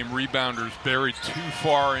Notre Dame rebounders buried too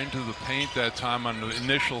far into the paint that time on the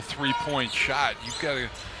initial three-point shot. You've got to,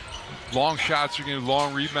 long shots, you're going to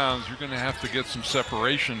long rebounds. You're going to have to get some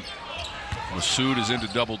separation. Masood is into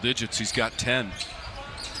double digits. He's got 10.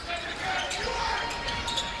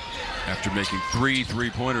 After making 3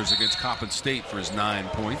 three-pointers against Coppin State for his 9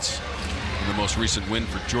 points. In the most recent win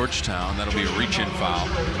for Georgetown, that'll be a reach-in foul.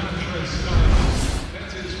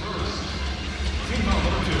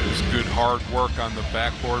 It's good hard work on the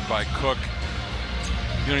backboard by Cook.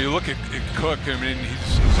 You know, you look at Cook, I mean,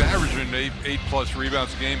 he's averaging 8+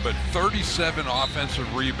 rebounds a game, but 37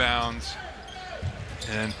 offensive rebounds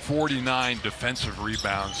and 49 defensive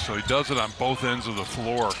rebounds. So he does it on both ends of the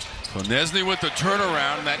floor. Konieczny with the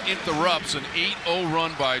turnaround that interrupts an 8-0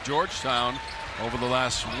 run by Georgetown over the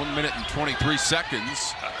last 1 minute and 23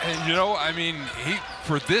 seconds. And you know, I mean,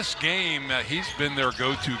 for this game, he's been their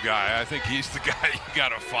go-to guy. I think he's the guy you got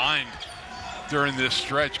to find during this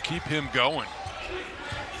stretch. Keep him going.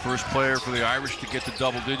 First player for the Irish to get to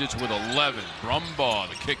double digits with 11. Brumbaugh,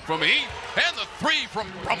 the kick from Heath, and the three from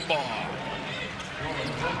Brumbaugh.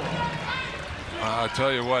 I'll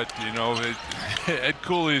tell you what, you know, Ed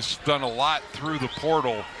Cooley's done a lot through the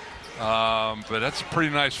portal, but that's a pretty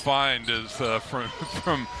nice find as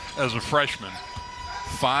as a freshman.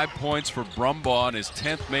 5 points for Brumbaugh and his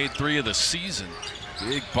 10th made three of the season.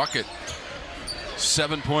 Big bucket.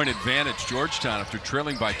 7-point advantage Georgetown after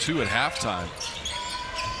trailing by 2 at halftime.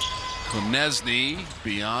 Konieczny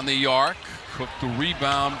beyond the arc. Cook the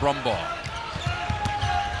rebound. Brumbaugh.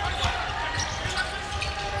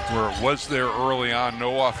 Where it was there early on,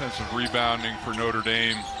 no offensive rebounding for Notre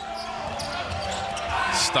Dame.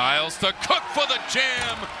 Styles to Cook for the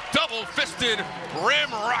jam. Double-fisted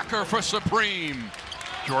rim rocker for Supreme.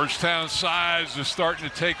 Georgetown's size is starting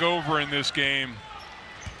to take over in this game.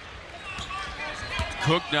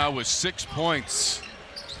 Cook now with 6 points.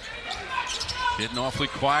 Getting awfully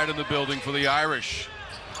quiet in the building for the Irish.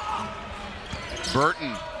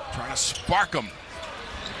 Burton trying to spark them.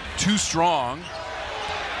 Too strong.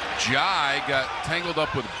 Jai got tangled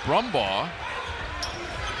up with Brumbaugh.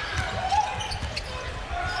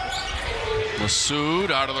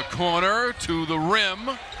 Masood out of the corner to the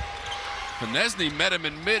rim. Konieczny met him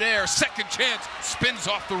in midair. Second chance, spins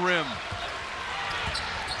off the rim.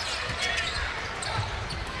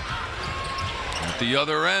 At the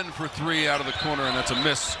other end for 3 out of the corner, and that's a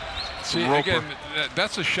miss. See, again,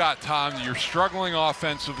 that's a shot, Tom. You're struggling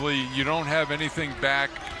offensively. You don't have anything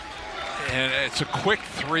back. And it's a quick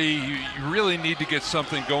three. You really need to get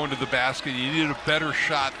something going to the basket. You need a better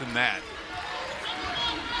shot than that.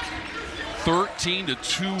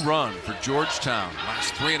 13-2 run for Georgetown.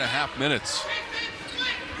 Last 3.5 minutes.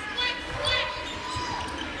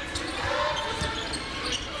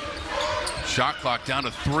 Shot clock down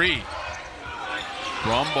to 3.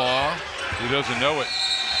 Brumbaugh. He doesn't know it.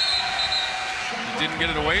 He didn't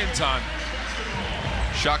get it away in time.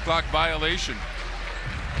 Shot clock violation.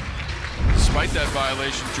 Despite that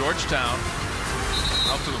violation, Georgetown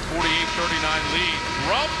out to the 48-39 lead.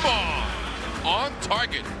 Brumbaugh on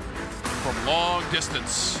target from long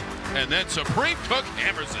distance. And then Supreme Cook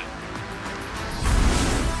hammers it.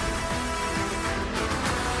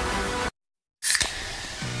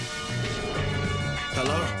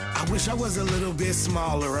 Hello? I wish I was a little bit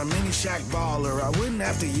smaller, a mini Shaq baller. I wouldn't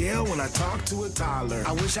have to yell when I talk to a toddler.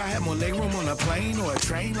 I wish I had more legroom on a plane or a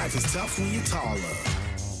train. Life is tough when you're taller.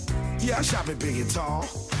 Yeah, I shop it big and tall,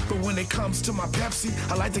 but when it comes to my Pepsi,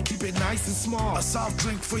 I like to keep it nice and small. A soft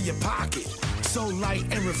drink for your pocket, so light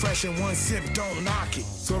and refreshing, one sip, don't knock it.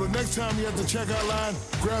 So the next time you're at the checkout line,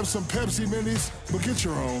 grab some Pepsi Minis, but get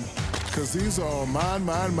your own, because these are all mine,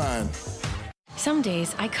 mine, mine. Some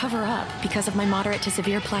days I cover up because of my moderate to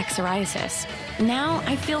severe plaque psoriasis. Now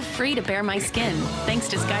I feel free to bare my skin, thanks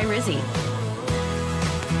to Sky Rizzy.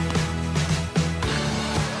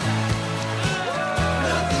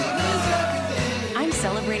 I'm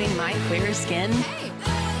celebrating my clear skin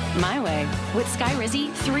my way. With Sky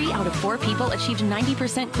Rizzy, 3 out of 4 people achieved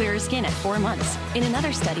 90% clearer skin at 4 months. In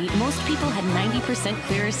another study, most people had 90%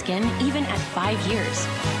 clearer skin even at 5 years.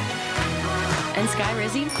 And Sky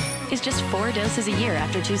Rizzy is just 4 doses a year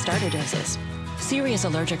after 2 starter doses. Serious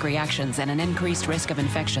allergic reactions and an increased risk of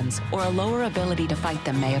infections or a lower ability to fight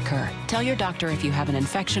them may occur. Tell your doctor if you have an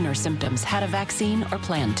infection or symptoms, had a vaccine, or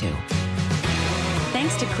plan to.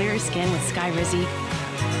 Thanks to clearer skin with Sky Rizzy,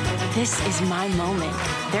 this is my moment.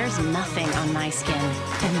 There's nothing on my skin,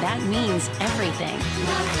 and that means everything.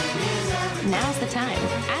 Now's the time.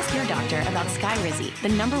 Ask your doctor about Sky Rizzy, the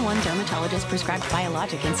 #1 dermatologist prescribed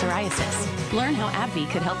biologic in psoriasis. Learn how AbbVie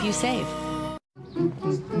could help you save.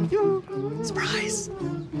 Surprise!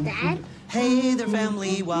 Dad? Hey there,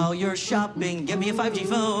 family. While you're shopping, get me a 5G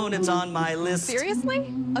phone. It's on my list.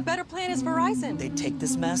 Seriously? A better plan is Verizon. They take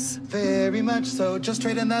this mess? Very much so. Just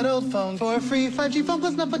trade in that old phone for a free 5G phone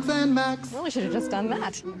plus Netflix and Max. Really should have just done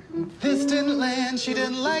that. This didn't land. She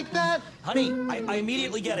didn't like that. Honey, I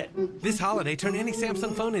immediately get it. This holiday, turn any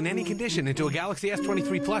Samsung phone in any condition into a Galaxy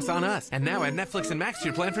S23 Plus on us. And now add Netflix and Max to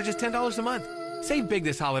your plan for just $10 a month. Save big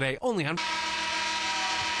this holiday, only on...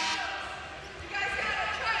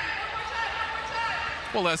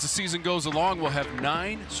 Well, as the season goes along, we'll have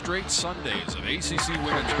 9 straight Sundays of ACC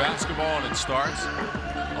women's basketball, and it starts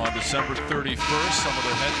on December 31st. Some of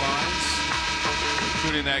the headlines,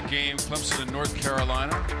 including that game, Clemson and North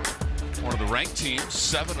Carolina, one of the ranked teams,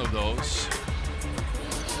 7 of those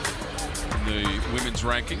in the women's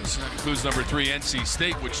rankings. That includes number 3 NC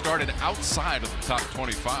State, which started outside of the top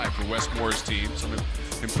 25 for Wes Moore's team. Some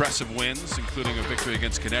impressive wins, including a victory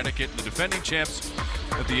against Connecticut, the defending champs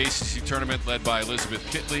at the ACC tournament, led by Elizabeth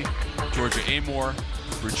Kitley, Georgia Amore,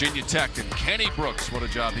 Virginia Tech, and Kenny Brooks. What a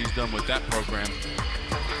job he's done with that program.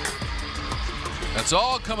 That's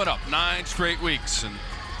all coming up, 9 straight weeks. And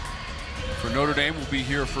for Notre Dame, we'll be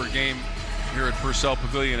here for a game here at Purcell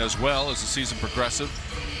Pavilion as well as the season progresses.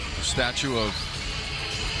 The statue of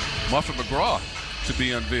Muffet McGraw to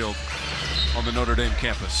be unveiled on the Notre Dame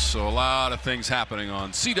campus. So a lot of things happening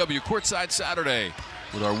on CW Courtside Saturday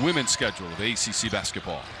with our women's schedule of ACC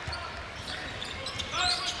basketball.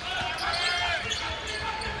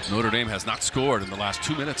 Notre Dame has not scored in the last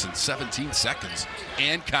 2 minutes and 17 seconds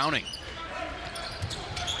and counting.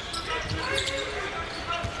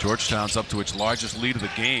 Georgetown's up to its largest lead of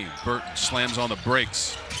the game. Burton slams on the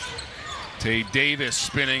brakes. Tay Davis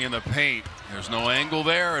spinning in the paint. There's no angle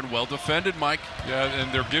there, and well defended, Mike. Yeah,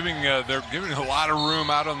 and they're giving a lot of room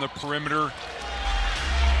out on the perimeter.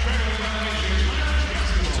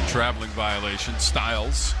 It's a traveling violation.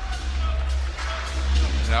 Styles.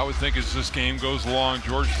 And I would think as this game goes along,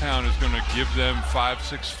 Georgetown is going to give them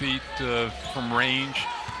 5-6 feet from range,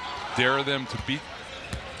 dare them to beat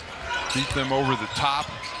them over the top.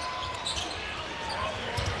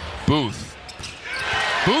 Booth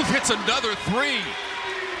hits another 3.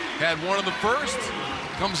 Had one in the first,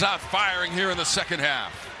 comes out firing here in the second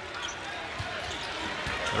half.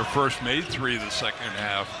 Their first made 3 the second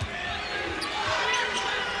half.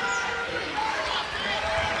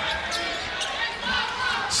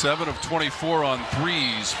 Seven of 24 on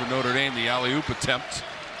threes for Notre Dame. The alley-oop attempt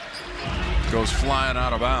goes flying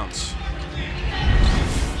out of bounds.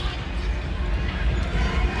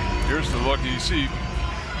 Here's the look. You see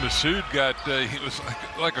Masood got he was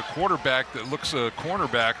like a quarterback that looks a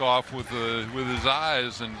cornerback off with his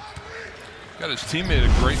eyes, and got his teammate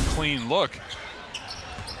a great clean look.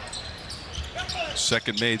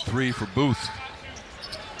 Second made 3 for Booth.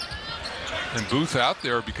 And Booth out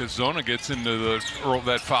there because Zona gets into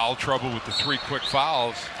that foul trouble with the 3 quick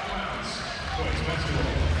fouls.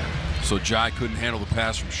 So Jai couldn't handle the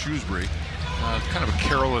pass from Shrewsbury. Kind of a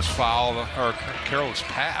careless foul or a careless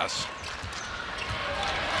pass.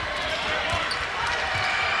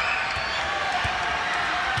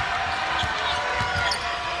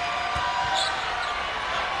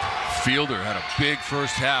 Fielder had a big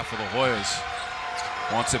first half for the Hoyas.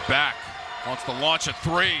 Wants it back. Wants to launch a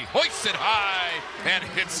 3. Hoists it high and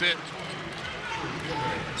hits it.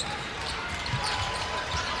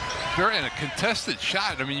 They're in a contested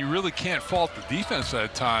shot. I mean, you really can't fault the defense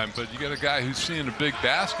that time, but you got a guy who's seeing a big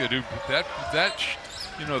basket who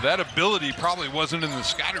that ability probably wasn't in the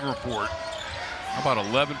scouting report. How about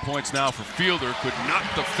 11 points now for Fielder? Could not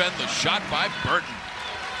defend the shot by Burton.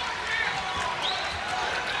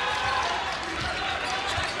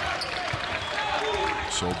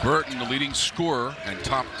 So Burton, the leading scorer and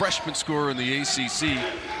top freshman scorer in the ACC,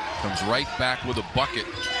 comes right back with a bucket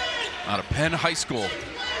out of Penn High School.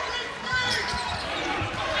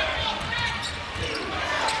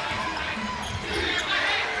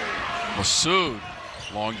 Masood,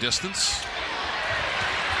 long distance.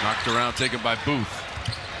 Knocked around, taken by Booth.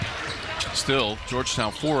 Still,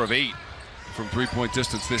 Georgetown 4 of 8 from three-point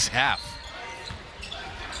distance this half,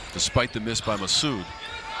 despite the miss by Masood.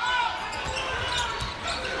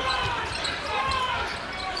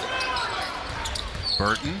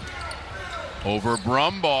 Burton over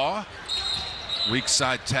Brumbaugh. Weak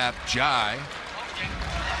side tap, Jai.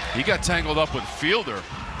 He got tangled up with Fielder.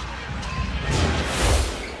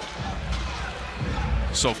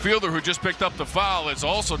 So Fielder, who just picked up the foul, is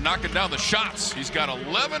also knocking down the shots. He's got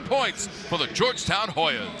 11 points for the Georgetown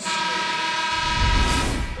Hoyas.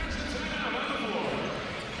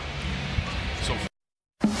 So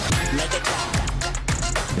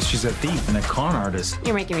she's a thief and a con artist.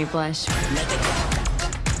 You're making me blush.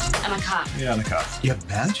 I'm a cop. Yeah, I'm a cop. You have a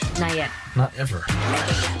badge? Not yet. Not ever.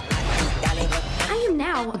 I am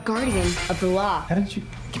now a guardian of the law. How did you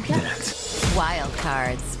give me that? Wild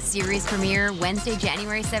Cards. Series premiere Wednesday,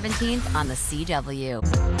 January 17th on the CW.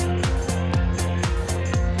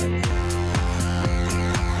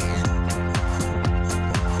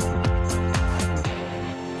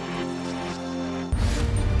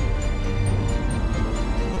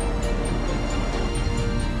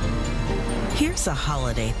 Here's a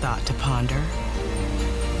holiday thought to ponder.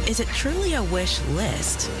 Is it truly a wish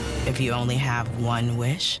list if you only have one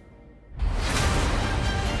wish?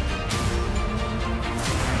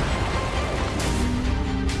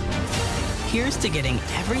 Here's to getting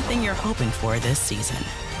everything you're hoping for this season.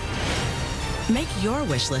 Make your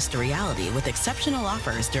wish list a reality with exceptional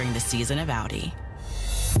offers during the season of Audi.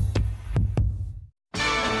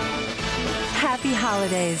 Happy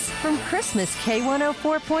holidays from Christmas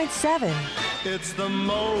K104.7. It's the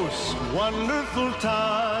most wonderful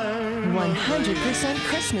time. 100%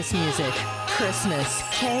 Christmas music. Christmas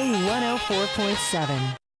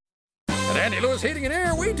K104.7. At Andy Lewis Heating and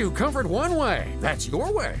Air, we do comfort one way. That's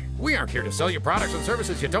your way. We aren't here to sell you products and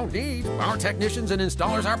services you don't need. Our technicians and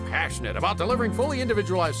installers are passionate about delivering fully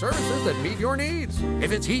individualized services that meet your needs.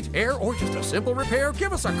 If it's heat, air, or just a simple repair,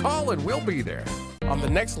 give us a call and we'll be there. On The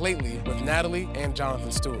Next Lately with Natalie and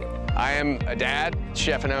Jonathan Stewart. I am a dad,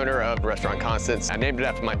 chef and owner of Restaurant Constance. I named it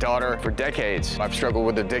after my daughter. For decades, I've struggled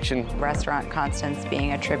with addiction. Restaurant Constance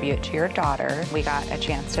being a tribute to your daughter. We got a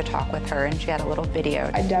chance to talk with her and she had a little video.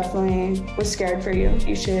 I definitely was scared for you.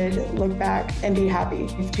 You should look back and be happy.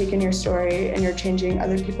 You've taken your story and you're changing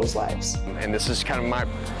other people's lives. And this is kind of my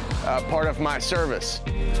part of my service.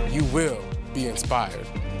 You will be inspired.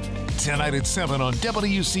 Tonight at 7 on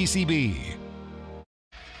WCCB.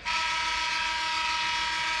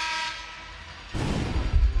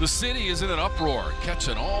 The city is in an uproar. Catch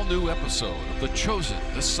an all-new episode of The Chosen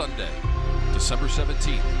this Sunday, December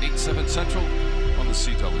 17th, 8/7 Central on the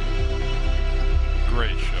CW.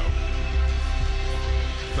 Great show.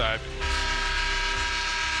 Fabulous.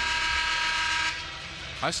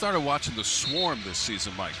 I started watching The Swarm this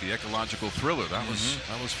season, Mike, the ecological thriller. That was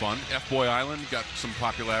fun. F-Boy Island got some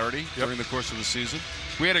popularity during the course of the season.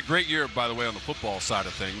 We had a great year, by the way, on the football side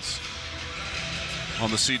of things. On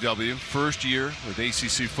the CW, first year with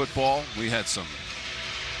ACC football, we had some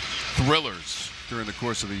thrillers during the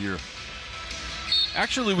course of the year.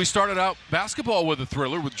 Actually, we started out basketball with a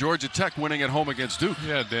thriller with Georgia Tech winning at home against Duke.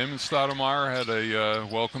 Yeah, Damon Stoudemire had a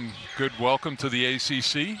good welcome to the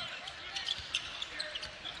ACC.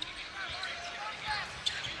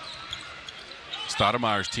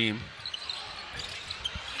 Stoudemire's team.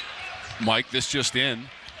 Mike, this just in.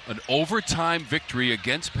 An overtime victory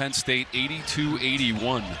against Penn State,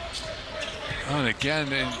 82-81. And again,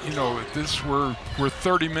 we're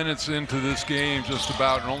 30 minutes into this game, just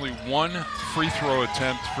about, and only one free throw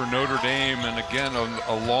attempt for Notre Dame, and again,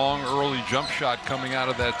 a long early jump shot coming out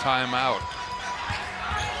of that timeout.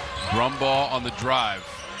 Brumbaugh on the drive.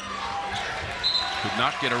 Could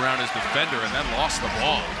not get around his defender and then lost the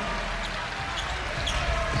ball.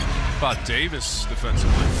 About Davis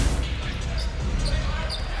defensively.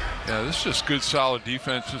 Yeah, this is just good, solid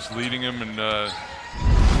defense, just leading him, and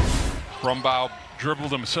Brumbaugh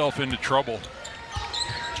dribbled himself into trouble.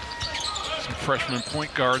 Some freshman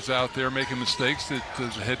point guards out there making mistakes that,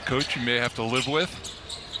 as a head coach, you may have to live with.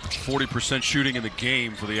 40% shooting in the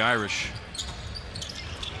game for the Irish.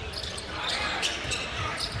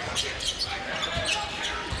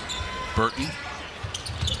 Burton.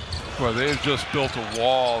 Well, they have just built a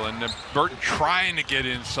wall, and then Burton trying to get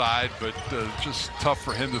inside, but just tough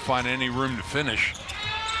for him to find any room to finish.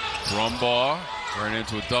 Brumbaugh Ran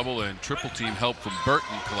into a double and triple team help from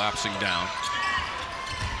Burton, collapsing down.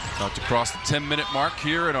 About to cross the 10-minute mark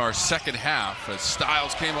here in our second half as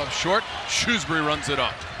Styles came up short. Shrewsbury runs it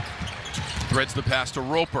up. Threads the pass to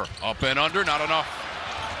Roper. Up and under, not enough.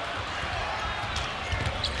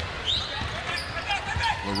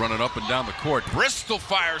 We're running up and down the court. Bristol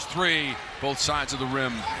fires three. Both sides of the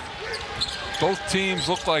rim. Both teams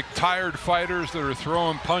look like tired fighters that are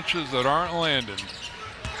throwing punches that aren't landing.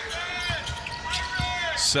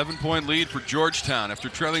 7-point lead for Georgetown after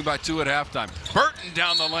trailing by 2 at halftime. Burton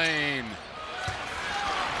down the lane.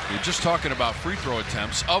 You're just talking about free throw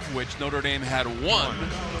attempts, of which Notre Dame had 1,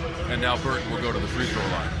 and now Burton will go to the free throw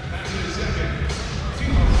line.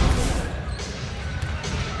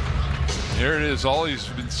 There it is, all he's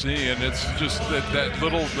been seeing. It's just that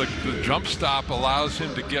little, the jump stop allows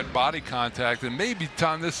him to get body contact. And maybe,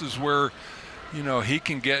 Tom, this is where, you know, he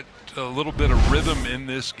can get a little bit of rhythm in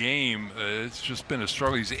this game. It's just been a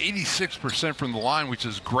struggle. He's 86% from the line, which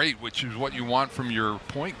is great, which is what you want from your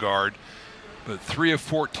point guard. But 3 of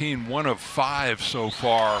 14, 1 of 5 so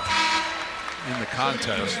far in the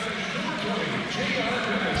contest.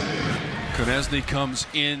 Konieczny comes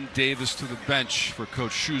in, Davis to the bench for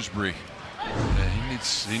Coach Shrewsbury. Yeah,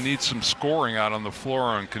 he needs some scoring out on the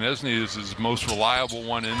floor, and Konieczny is his most reliable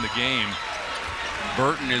one in the game.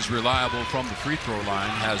 Burton is reliable from the free throw line,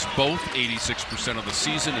 has both 86% of the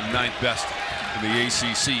season and 9th best in the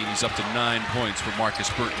ACC. And he's up to 9 points for Markus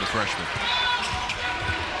Burton, the freshman.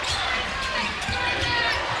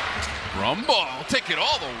 Brumbaugh will take it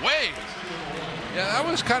all the way. Yeah, that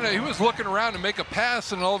was kind of, he was looking around to make a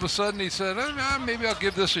pass, and all of a sudden he said, maybe I'll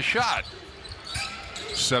give this a shot.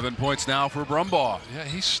 7 points now for Brumbaugh. Yeah,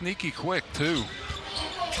 he's sneaky quick, too.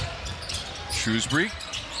 Shrewsbury,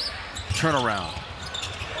 turnaround.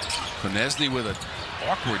 Konieczny with an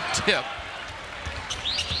awkward tip.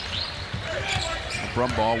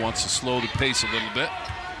 Brumbaugh wants to slow the pace a little bit.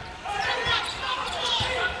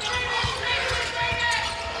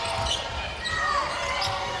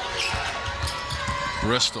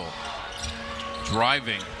 Bristol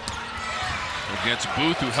driving against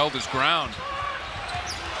Booth, who held his ground.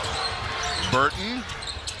 Burton.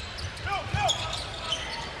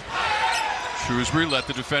 Shrewsbury let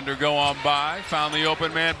the defender go on by. Found the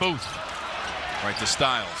open man, Booth. Right to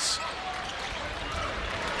Styles.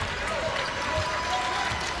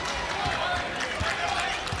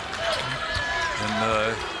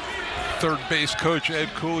 And third base coach Ed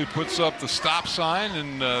Cooley puts up the stop sign,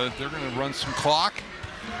 and they're going to run some clock.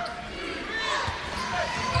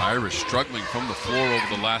 Irish struggling from the floor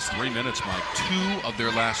over the last 3 minutes, Mike. 2 of their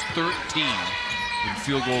last 13 in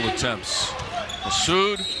field goal attempts.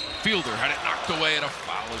 Masood, fielder, had it knocked away and a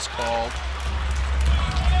foul is called.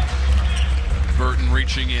 Burton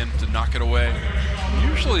reaching in to knock it away.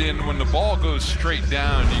 Usually when the ball goes straight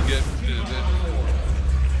down, you get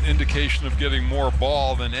the indication of getting more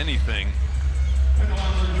ball than anything.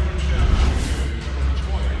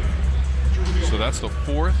 So that's the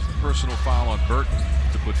 4th personal foul on Burton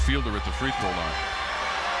to put Fielder at the free throw line.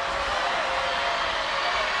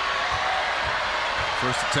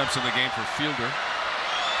 First attempts in the game for Fielder.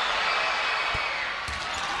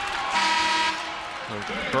 So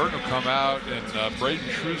Burton will come out, and Braden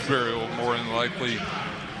Shrewsbury will more than likely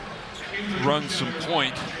run some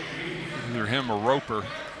point, either him or Roper.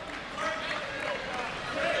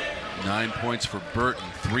 9 points for Burton,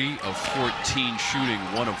 3 of 14 shooting,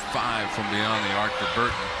 1 of 5 from beyond the arc for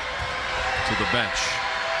Burton to the bench.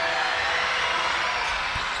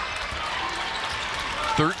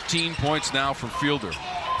 13 points now for Fielder.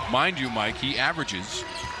 Mind you, Mike, he averages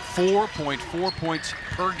 4.4 points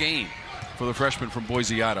per game for the freshman from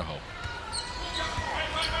Boise, Idaho.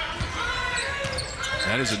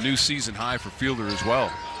 That is a new season high for Fielder as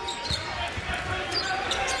well.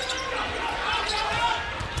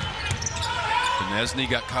 Konieczny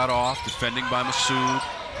got cut off, defending by Masood.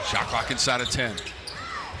 Shot clock inside of 10.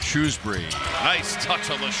 Shrewsbury, nice touch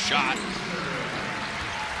on the shot.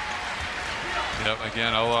 Yep,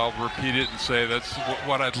 again, I'll repeat it and say that's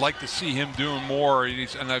what I'd like to see him doing more.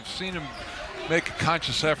 And I've seen him make a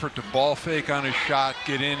conscious effort to ball fake on his shot,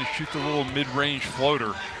 get in and shoot the little mid-range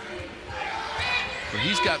floater. So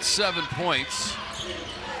he's got 7 points.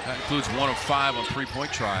 That includes 1 of 5 on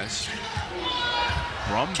 3-point tries.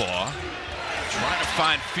 Brumbaugh trying to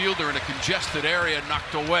find Fielder in a congested area,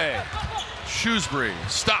 knocked away. Shrewsbury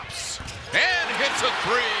stops and hits a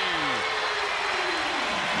 3.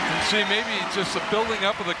 And see, maybe just the building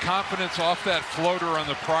up of the confidence off that floater on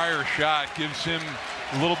the prior shot gives him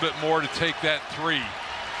a little bit more to take that 3.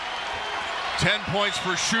 10 points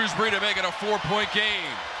for Shrewsbury to make it a 4-point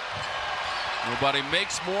game. Nobody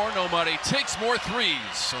makes more, nobody takes more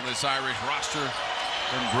threes on this Irish roster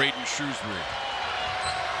than Braden Shrewsbury.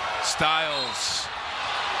 Styles,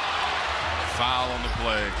 foul on the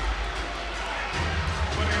play.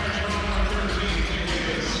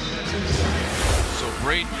 So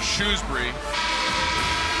Braden Shrewsbury,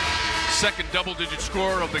 second double-digit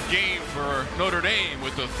scorer of the game for Notre Dame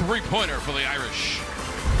with the three-pointer for the Irish.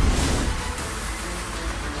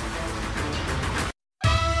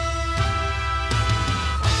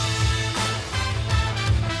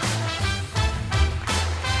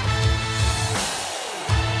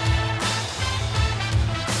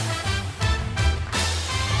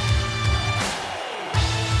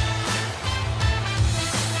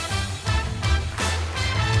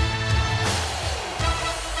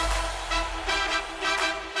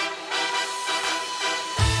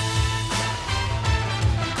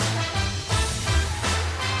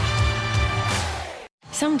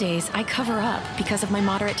 Some days I cover up because of my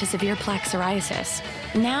moderate to severe plaque psoriasis.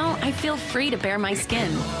 Now I feel free to bare my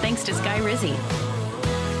skin thanks to Sky Rizzy.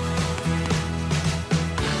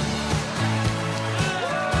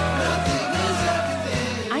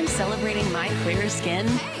 I'm celebrating my clear skin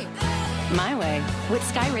my way. With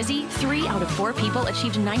Sky Rizzy, 3 out of 4 people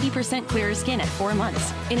achieved 90% clearer skin at 4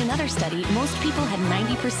 months. In another study, most people had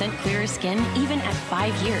 90% clearer skin even at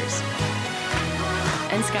 5 years.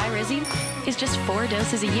 And Sky Rizzy is just 4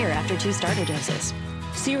 doses a year after 2 starter doses.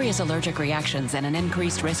 Serious allergic reactions and an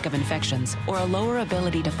increased risk of infections or a lower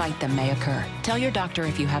ability to fight them may occur. Tell your doctor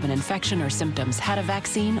if you have an infection or symptoms, had a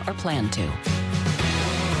vaccine, or plan to.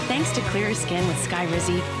 Thanks to clearer skin with Sky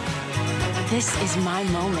Rizzy, this is my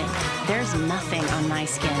moment. There's nothing on my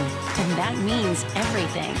skin, and that means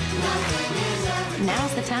everything.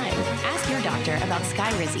 Now's the time. Ask your doctor about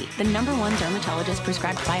Sky Rizzy, the #1 dermatologist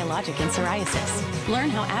prescribed biologic in psoriasis.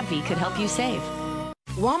 Learn how AbbVie could help you save.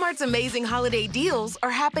 Walmart's amazing holiday deals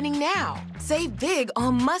are happening now. Save big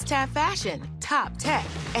on must-have fashion, top tech,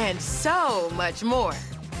 and so much more.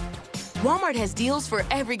 Walmart has deals for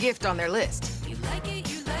every gift on their list.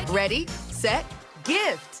 Ready, set,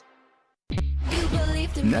 gift.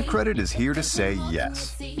 NetCredit is here to say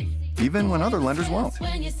yes, even when other lenders won't.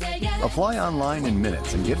 Apply online in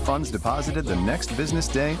minutes and get funds deposited the next business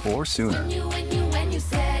day or sooner.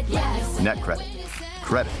 NetCredit.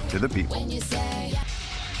 Credit to the people.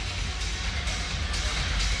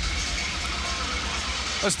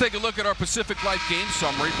 Let's take a look at our Pacific Life game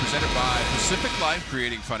summary presented by Pacific Life,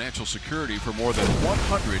 creating financial security for more than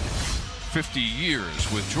 150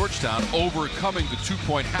 years, with Georgetown overcoming the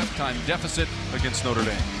 2-point halftime deficit against Notre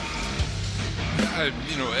Dame.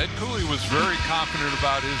 You know, Ed Cooley was very confident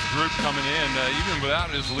about his group coming in, even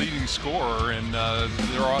without his leading scorer, and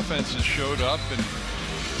their offenses showed up, and,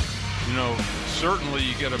 you know, certainly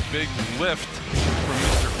you get a big lift from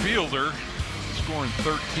Mr. Fielder, scoring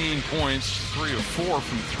 13 points, 3 of 4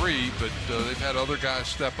 from 3, but they've had other guys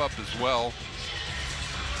step up as well,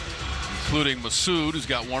 including Masood, who's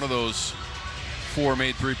got one of those 4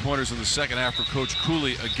 made three-pointers in the second half for Coach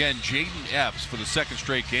Cooley. Again, Jaden Epps for the second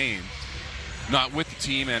straight game, not with the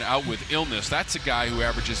team and out with illness. That's a guy who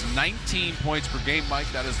averages 19 points per game,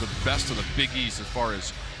 Mike. That is the best of the Big East as far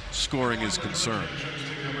as scoring is concerned.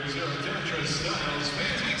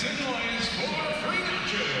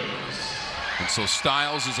 And so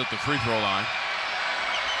Styles is at the free throw line.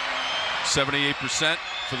 78%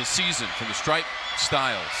 for the season from the stripe.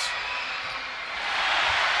 Styles.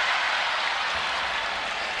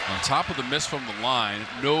 On top of the miss from the line,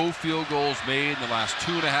 no field goals made in the last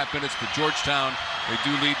 2.5 minutes for Georgetown. They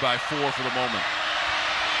do lead by 4 for the moment.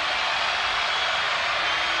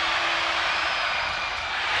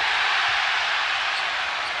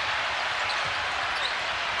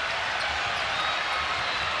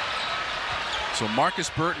 So Markus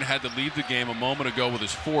Burton had to leave the game a moment ago with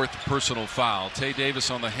his 4th personal foul. Tay Davis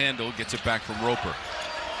on the handle, gets it back from Roper.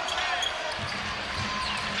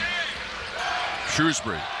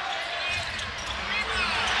 Shrewsbury.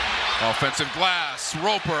 Offensive glass,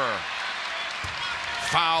 Roper.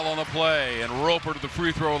 Foul on the play, and Roper to the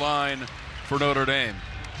free throw line for Notre Dame.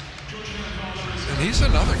 And he's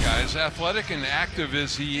another guy, as athletic and active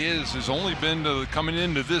as he is, has only been coming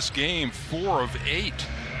into this game 4 of 8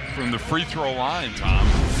 from the free throw line, Tom.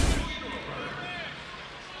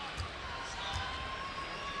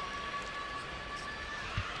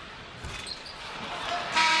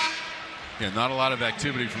 Yeah, not a lot of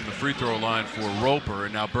activity from the free throw line for Roper,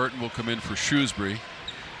 and now Burton will come in for Shrewsbury,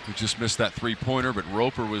 who just missed that three-pointer, but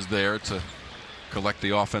Roper was there to collect the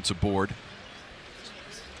offensive board.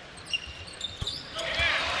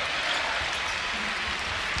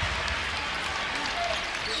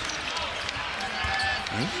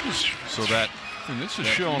 So that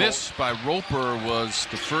showing miss by Roper was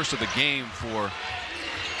the first of the game for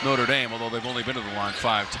Notre Dame, although they've only been to the line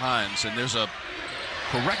 5 times. And there's a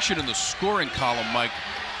correction in the scoring column, Mike,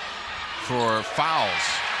 for fouls.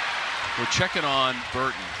 We're checking on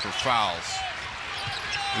Burton for fouls.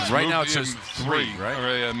 Right now it says 3,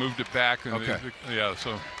 right? I moved it back. And okay.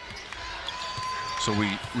 So we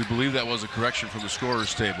believe that was a correction from the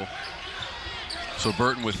scorer's table. So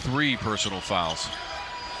Burton with 3 personal fouls.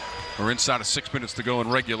 We're inside of 6 minutes to go in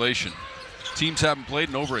regulation. Teams haven't played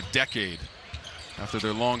in over a decade after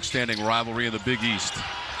their long-standing rivalry in the Big East.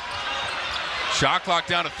 Shot clock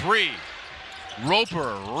down to 3.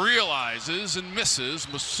 Roper realizes and misses.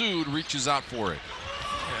 Massoud reaches out for it.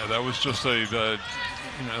 Yeah, that was just that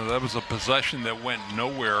was a possession that went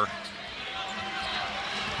nowhere.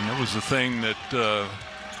 And that was the thing that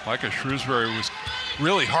Micah Shrewsbury was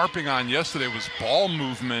really harping on yesterday was ball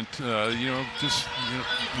movement. No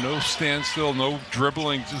standstill, no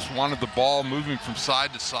dribbling. Just wanted the ball moving from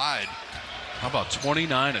side to side. How about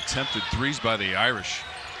 29 attempted threes by the Irish?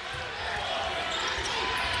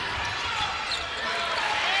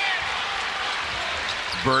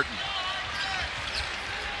 Burton.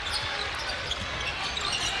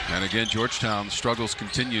 And again, Georgetown struggles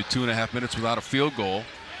continue. 2.5 minutes without a field goal.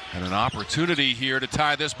 And an opportunity here to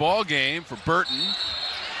tie this ball game for Burton.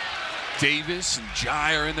 Davis and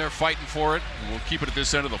Jai are in there fighting for it. And we'll keep it at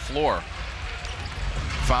this end of the floor.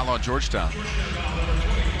 Foul on Georgetown.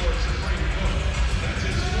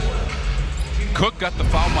 Cook got the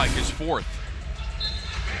foul, Mike, his 4th.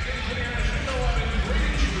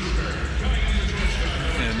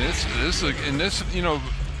 And this,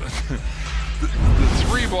 the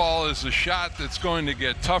 3 ball is a shot that's going to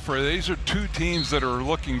get tougher. These are 2 teams that are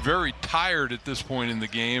looking very tired at this point in the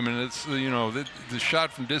game, and it's the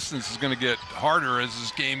shot from distance is going to get harder as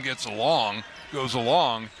this game goes along.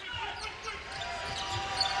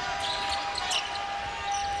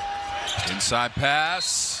 Inside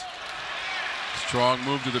pass. Strong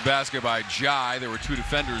move to the basket by Jai. There were 2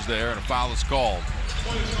 defenders there, and a foul is called.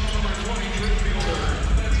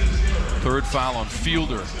 3rd foul on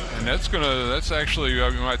Fielder. And that's actually,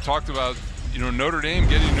 I talked about, Notre Dame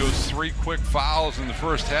getting those 3 quick fouls in the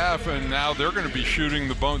first half, and now they're going to be shooting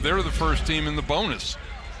they're the first team in the bonus.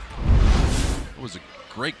 It was a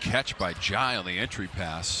great catch by Jai on the entry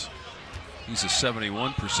pass. He's a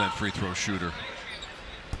 71% free throw shooter.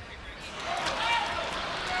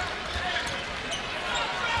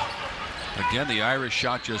 Again, the Irish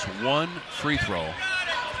shot just 1 free throw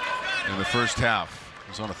in the first half. It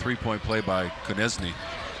was on a 3-point play by Konieczny.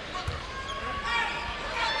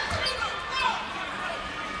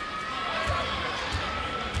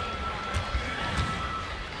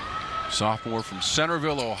 Sophomore from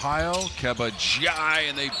Centerville, Ohio, Keba Jai,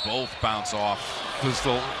 and they both bounce off. Because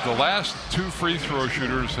the last 2 free throw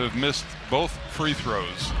shooters have missed both free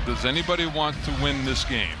throws. Does anybody want to win this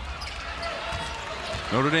game?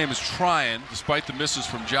 Notre Dame is trying, despite the misses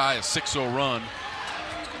from Jai, a 6-0 run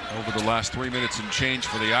over the last 3 minutes and change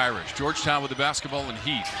for the Irish. Georgetown with the basketball in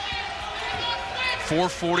heat.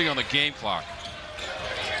 4:40 on the game clock.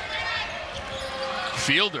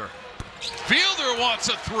 Fielder wants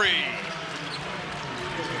a 3.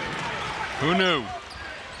 Who knew?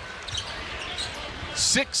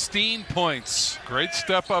 16 points. Great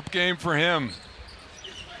step-up game for him.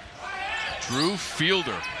 Drew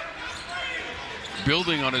Fielder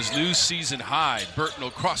building on his new season high. Burton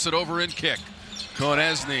will cross it over and kick.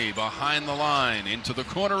 Konieczny behind the line into the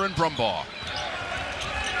corner and Brumbaugh.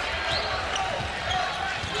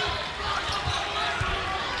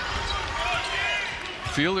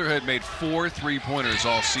 Fielder had made 4 3-pointers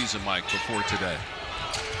all season, Mike, before today.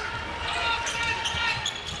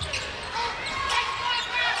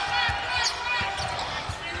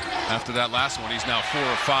 After that last one, he's now 4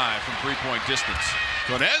 of 5 from 3-point distance.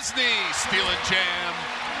 Konieczny stealing jam.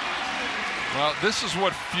 Well, this is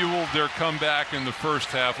what fueled their comeback in the first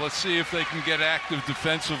half. Let's see if they can get active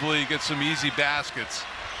defensively, get some easy baskets.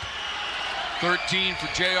 13 for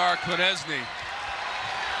J.R. Konieczny.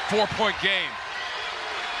 4-point game.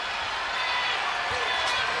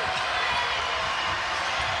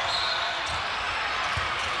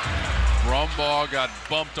 Brumbaugh got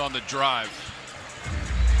bumped on the drive.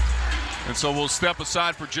 And so we'll step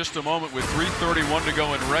aside for just a moment with 3:31 to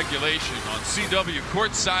go in regulation on CW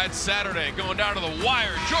Courtside Saturday. Going down to the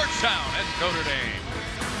wire, Georgetown and Notre Dame.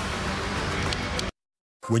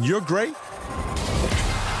 When you're great,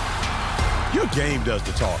 your game does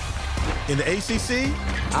the talking. In the ACC,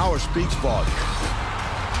 ours speaks volumes.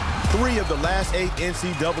 3 of the last 8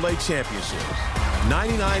 NCAA championships.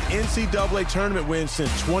 99 NCAA tournament wins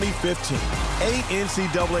since 2015. 8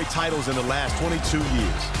 NCAA titles in the last 22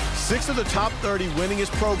 years. 6 of the top 30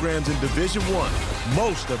 winningest programs in Division I,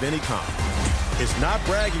 most of any conference. It's not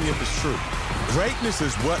bragging if it's true. Greatness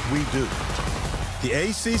is what we do. The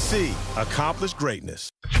ACC accomplished greatness.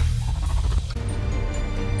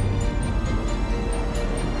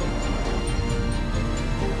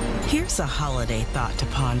 Here's a holiday thought to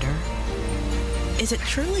ponder. Is it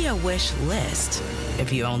truly a wish list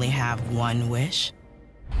if you only have one wish?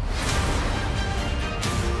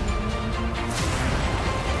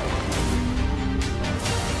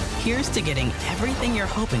 Here's to getting everything you're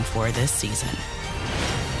hoping for this season.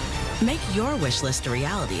 Make your wish list a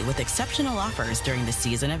reality with exceptional offers during the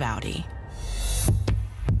season of Audi.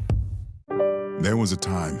 There was a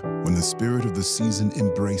time when the spirit of the season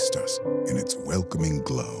embraced us in its welcoming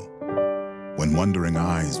glow. When wondering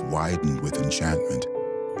eyes widened with enchantment,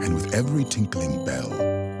 and with every tinkling bell,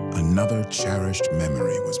 another cherished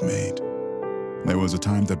memory was made. There was a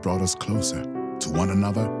time that brought us closer to one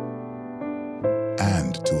another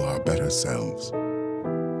and to our better selves.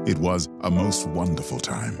 It was a most wonderful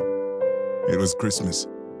time. It was Christmas,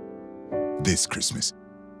 this Christmas,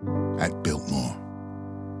 at Biltmore.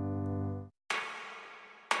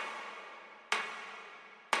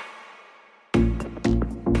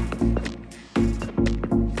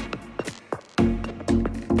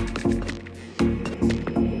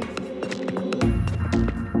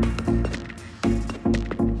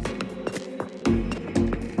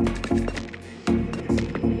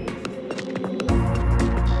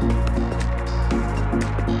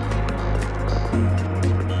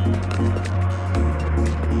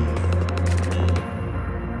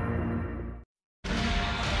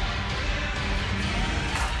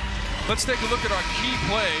 Let's take a look at our key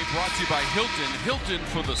play brought to you by Hilton. Hilton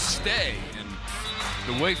for the stay.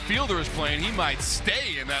 And the way Fielder is playing, he might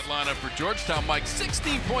stay in that lineup for Georgetown. Mike,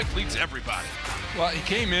 16 points leads everybody. Well, he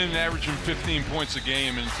came in averaging 15 points a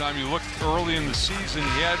game, and time you looked early in the season,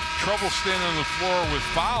 he had trouble staying on the floor with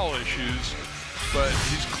foul issues, but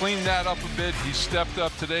he's cleaned that up a bit. He stepped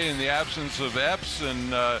up today in the absence of Epps,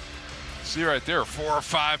 and see right there, 4 or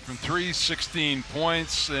 5 from 3, 16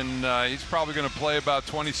 points, and he's probably going to play about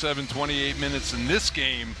 27, 28 minutes in this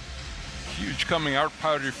game. Huge coming out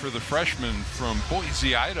party for the freshman from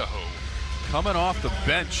Boise, Idaho. Coming off the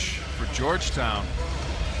bench for Georgetown.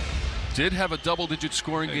 Did have a double-digit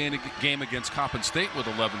scoring game against Coppin State with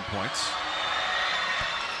 11 points.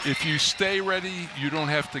 If you stay ready, you don't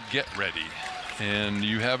have to get ready. And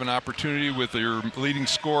you have an opportunity with your leading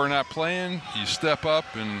scorer not playing, you step up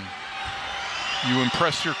and you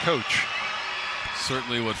impress your coach.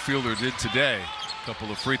 Certainly what Fielder did today. A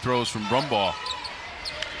couple of free throws from Brumbaugh.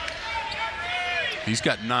 He's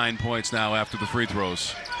got 9 points now after the free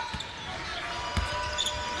throws.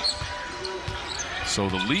 So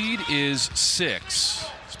the lead is 6.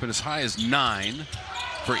 It's been as high as 9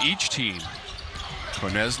 for each team.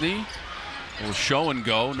 Konieczny will show and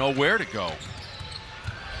go, nowhere to go.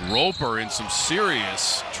 Roper in some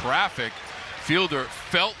serious traffic. Fielder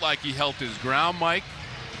felt like he held his ground, Mike.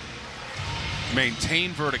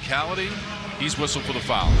 Maintained verticality. He's whistled for the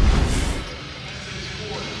foul.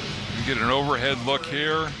 You get an overhead look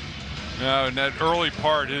here. Now, in that early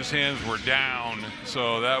part, his hands were down.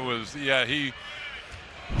 So that was, yeah, he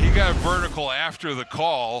got vertical after the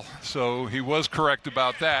call. So he was correct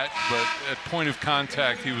about that. But at point of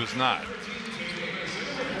contact, he was not.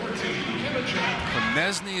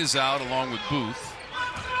 Konieczny is out along with Booth.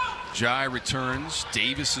 Jai returns.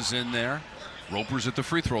 Davis is in there. Roper's at the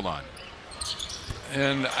free throw line.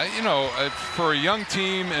 And, you know, for a young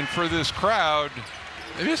team and for this crowd,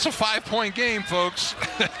 it's a 5-point game, folks.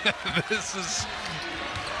 This is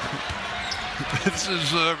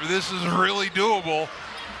really doable.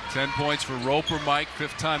 10 points for Roper, Mike.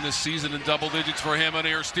 5th time this season in double digits for him. An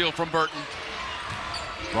air steal from Burton.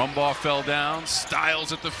 Brumbaugh fell down.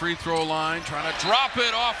 Styles at the free throw line, trying to drop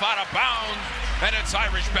it off out of bounds, and it's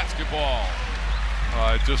Irish basketball.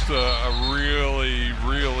 Just a really,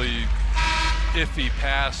 really iffy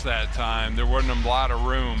pass that time. There wasn't a lot of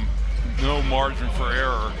room, no margin for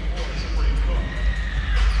error.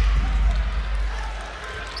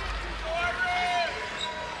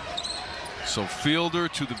 So Fielder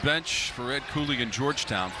to the bench for Ed Cooley and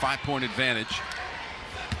Georgetown. 5-point advantage.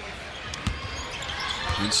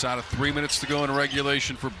 Inside of 3 minutes to go in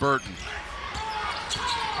regulation for Burton.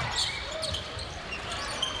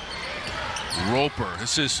 Roper.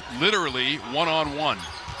 This is literally one-on-one.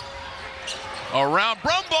 Around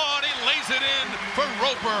Brumbaugh, and he lays it in for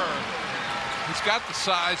Roper. He's got the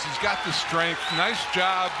size, he's got the strength. Nice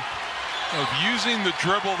job of using the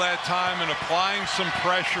dribble that time and applying some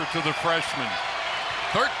pressure to the freshman.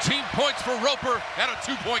 13 points for Roper and a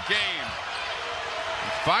 2-point game.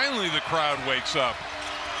 And finally, the crowd wakes up.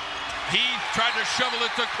 He tried to shovel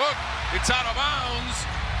it to Cook. It's out of bounds.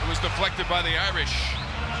 It was deflected by the Irish.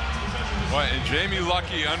 And Jamie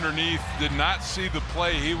Luckey underneath did not see the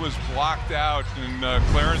play. He was blocked out, and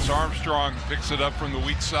Clarence Armstrong picks it up from the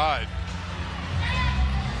weak side.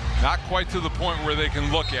 Not quite to the point where they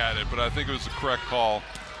can look at it, but I think it was the correct call.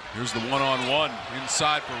 Here's the one-on-one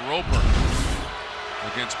inside for Roper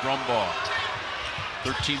against Brumbaugh.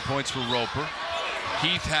 13 points for Roper.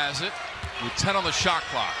 Heath has it with 10 on the shot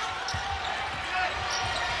clock.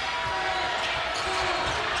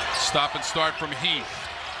 Stop and start from Heath.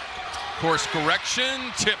 Course correction,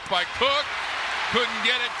 tipped by Cook. Couldn't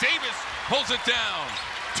get it. Davis pulls it down.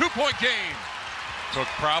 2-point game. Cook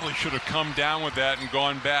probably should have come down with that and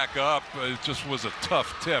gone back up. It just was a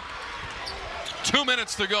tough tip. 2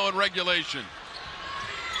 minutes to go in regulation.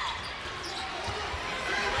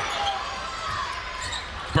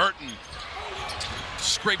 Burton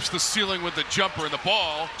scrapes the ceiling with the jumper, and the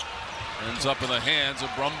ball ends up in the hands of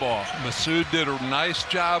Brumbaugh. Masood did a nice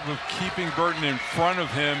job of keeping Burton in front of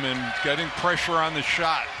him and getting pressure on the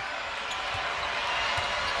shot.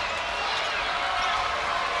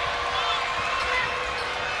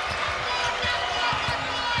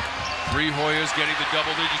 Three Hoyas getting the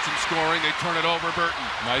double digits in scoring. They turn it over. Burton.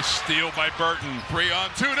 Nice steal by Burton.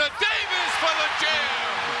 3-on-2 to Davis for the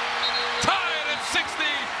jam. Tied at 60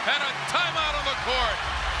 and a timeout on the court.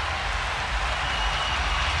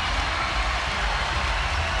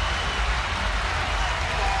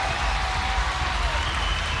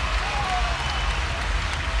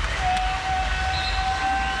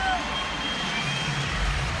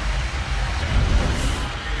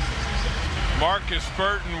 Markus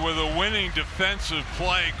Burton with a winning defensive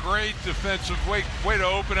play. Great defensive way to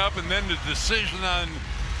open up, and then the decision on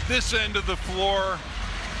this end of the floor.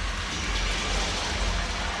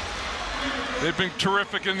 They've been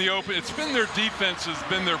terrific in the open. It's been their defense has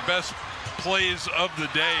been their best plays of the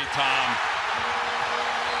day, Tom.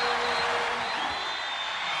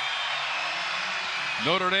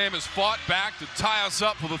 Notre Dame has fought back to tie us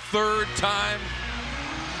up for the third time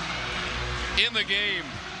in the game.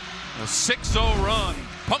 A 6-0 run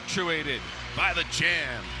punctuated by the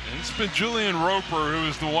jam. And it's been Julian Roper who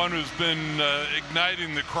is the one who's been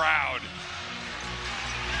igniting the crowd.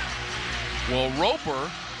 Well, Roper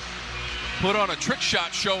put on a trick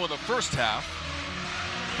shot show in the first half,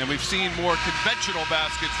 and we've seen more conventional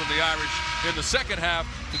baskets from the Irish in the second half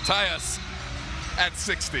to tie us at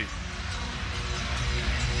 60.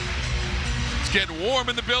 It's getting warm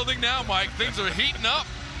in the building now, Mike. Things are heating up.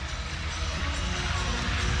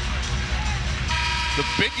 The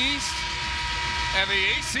Big East and the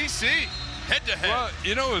ACC head-to-head. Well,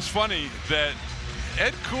 you know, it's funny that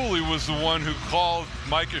Ed Cooley was the one who called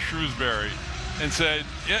Micah Shrewsbury and said,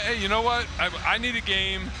 yeah, hey, you know what? I need a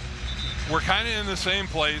game. We're kind of in the same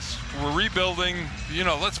place. We're rebuilding. You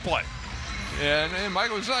know, let's play. And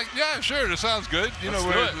Michael was like, yeah, sure, that sounds good. You know,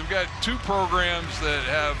 we've got two programs that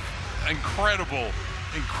have incredible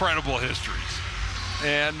histories.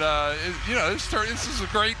 And, you know, this is a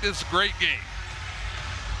great game.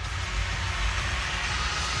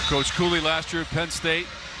 Coach Cooley last year at Penn State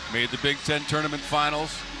made the Big Ten tournament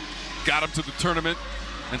finals, got him to the tournament,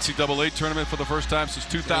 NCAA tournament for the first time since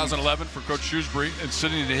 2011 for Coach Shrewsbury. And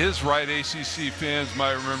sitting to his right, ACC fans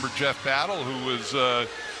might remember Jeff Battle, who was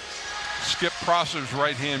Skip Prosser's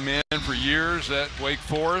right-hand man for years at Wake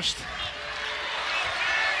Forest.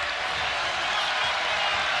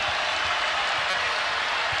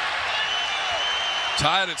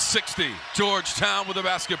 Tied at 60, Georgetown with the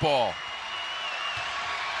basketball.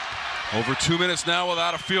 Over 2 minutes now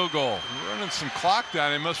without a field goal. Running some clock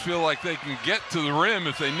down. They must feel like they can get to the rim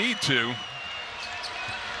if they need to.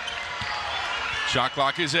 Shot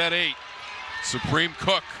clock is at 8. Supreme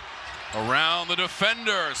Cook around the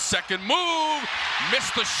defender. Second move.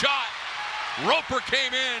 Missed the shot. Roper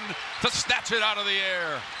came in to snatch it out of the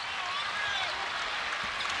air.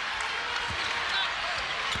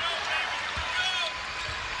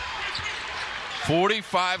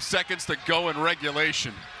 .45 seconds to go in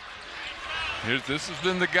regulation. This has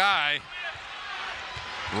been the guy.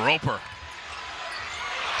 Roper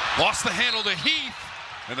lost the handle to Heath,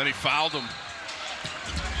 and then he fouled him.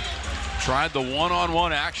 Tried the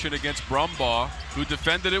one-on-one action against Brumbaugh, who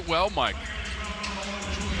defended it well, Mike.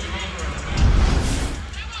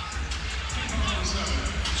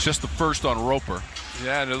 It's just the first on Roper.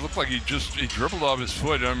 Yeah, and it looked like he dribbled off his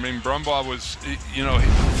foot. I mean, Brumbaugh was, you know,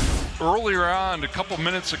 earlier on, a couple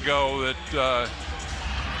minutes ago, that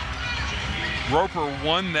Roper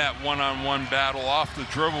won that one-on-one battle off the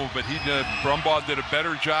dribble, but Brumbaugh did a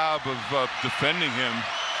better job of defending him.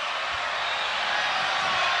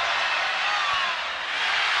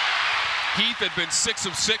 Heath had been 6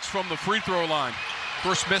 of 6 from the free throw line.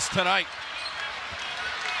 First miss tonight.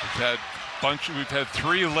 We've had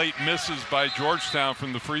 3 late misses by Georgetown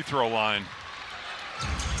from the free throw line.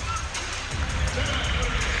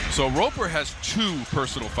 So Roper has 2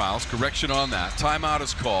 personal fouls. Correction on that. Timeout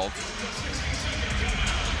is called.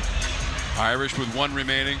 Irish with 1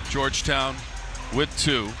 remaining. Georgetown with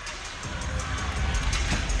 2.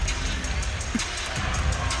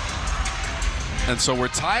 And so we're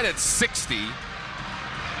tied at 60.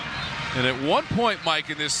 And at one point, Mike,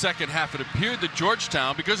 in this second half, it appeared that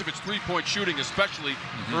Georgetown, because of its three-point shooting, especially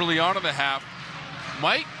early on in the half,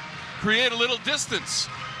 might create a little distance.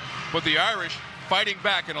 But the Irish fighting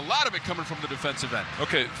back, and a lot of it coming from the defensive end.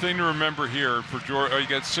 Okay, thing to remember here for George, you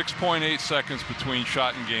got 6.8 seconds between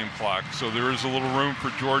shot and game clock, so there is a little room for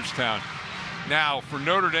Georgetown. Now, for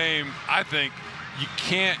Notre Dame, I think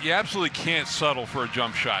you absolutely can't settle for a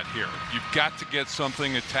jump shot here. You've got to get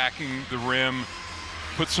something attacking the rim,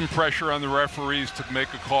 put some pressure on the referees to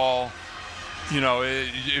make a call. You know,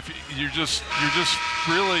 if you're just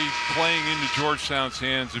really playing into Georgetown's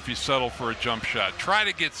hands if you settle for a jump shot. Try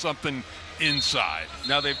to get something inside.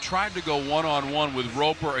 Now they've tried to go one-on-one with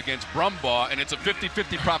Roper against Brumbaugh, and it's a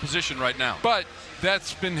 50-50 proposition right now. But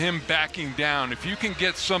that's been him backing down. If you can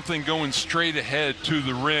get something going straight ahead to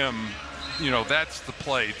the rim, you know, that's the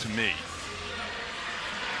play to me.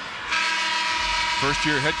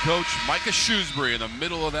 First-year head coach Micah Shrewsbury in the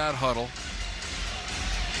middle of that huddle.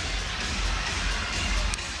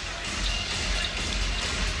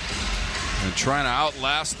 And trying to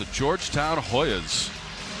outlast the Georgetown Hoyas.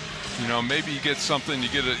 You know, maybe you get something, you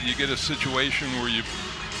get a situation where you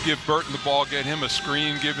give Burton the ball, get him a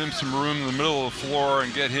screen, give him some room in the middle of the floor,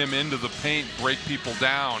 and get him into the paint, break people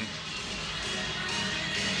down.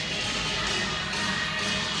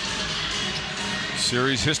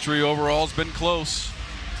 Series history overall has been close.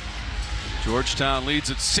 Georgetown leads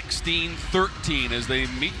at 16-13 as they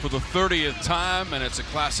meet for the 30th time, and it's a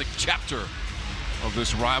classic chapter of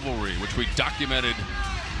this rivalry, which we documented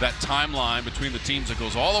that timeline between the teams that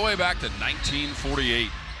goes all the way back to 1948.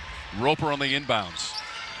 Roper on the inbounds.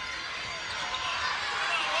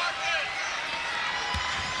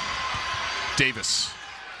 Davis.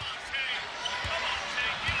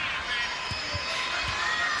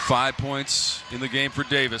 5 points in the game for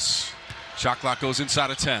Davis. Shot clock goes inside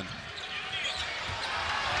of 10.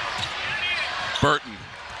 Burton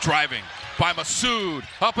driving by Massoud,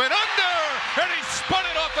 up and under, and he spun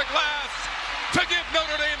it off the glass to give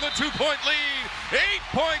Notre Dame the 2-point lead.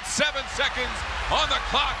 8.7 seconds on the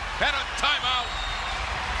clock and a timeout.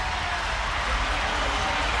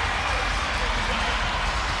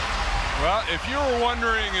 Well, if you were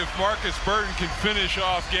wondering if Markus Burton can finish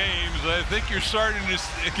off games, I think you're starting to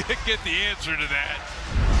get the answer to that.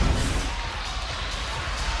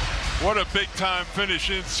 What a big-time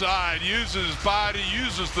finish inside. Uses his body,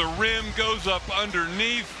 uses the rim, goes up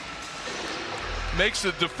underneath, makes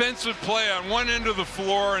a defensive play on one end of the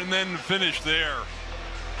floor, and then finish there.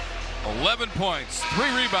 11 points, 3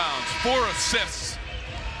 rebounds, 4 assists.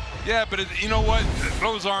 Yeah, but you know what?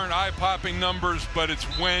 Those aren't eye-popping numbers, but it's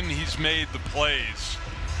when he's made the plays.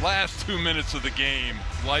 Last 2 minutes of the game.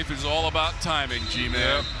 Life is all about timing,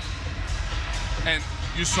 G-Man. Yep. And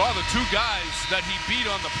you saw the 2 guys that he beat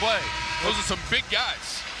on the play. Those are some big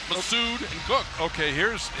guys, Massoud and Cook. Okay,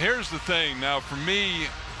 here's the thing. Now, for me,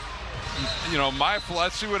 you know,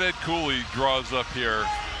 let's see what Ed Cooley draws up here.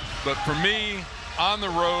 But for me, on the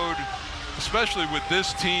road, especially with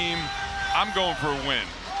this team, I'm going for a win.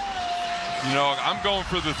 You know, I'm going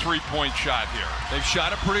for the 3-point shot here. They've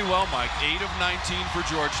shot it pretty well, Mike. 8 of 19 for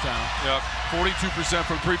Georgetown. Yep. 42%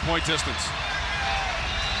 from 3-point distance.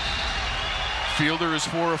 Fielder is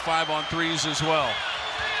 4 of 5 on threes as well.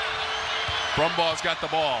 Brumbaugh's got the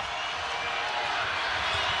ball.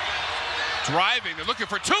 Driving, they're looking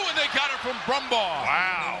for 2, and they got it from Brumbaugh.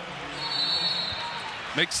 Wow.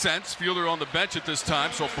 Makes sense. Fielder on the bench at this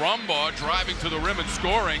time, so Brumbaugh driving to the rim and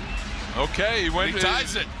scoring. Okay, he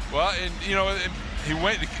ties it. Well, and you know, he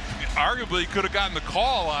went. Arguably, could have gotten the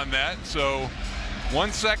call on that. So,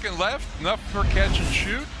 1 second left, enough for catch and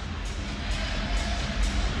shoot.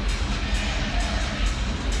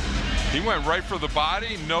 He went right for the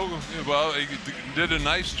body. Well, he did a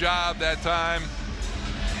nice job that time.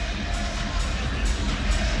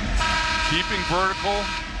 Keeping vertical,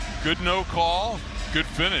 good no call, good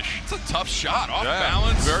finish. It's a tough shot, off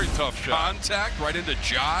balance. Very tough shot. Contact right into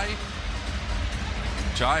Jai.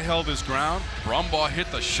 Jai held his ground. Brumbaugh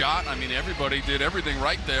hit the shot. I mean, everybody did everything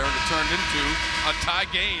right there, and it turned into a tie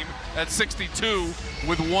game at 62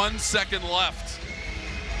 with 1 second left.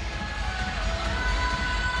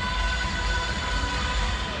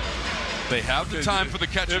 They have the time for the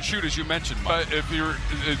catch and shoot, as you mentioned, Mike. But if you're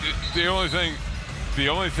the only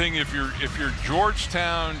thing if you're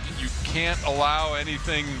Georgetown, you can't allow a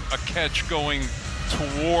catch going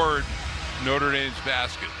toward Notre Dame's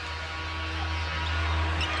basket.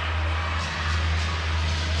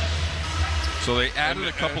 So they added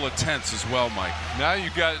a couple of tenths as well, Mike. Now you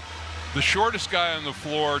got the shortest guy on the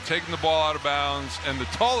floor taking the ball out of bounds and the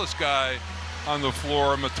tallest guy on the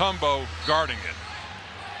floor, Mutombo, guarding it.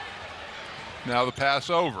 Now the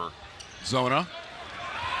pass over. Zona.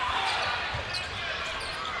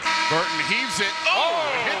 Burton heaves it.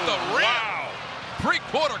 Oh, it hit the rim. Wow.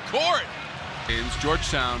 Three-quarter court.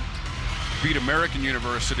 Georgetown beat American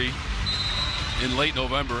University in late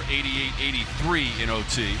November, 88-83 in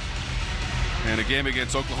OT. And a game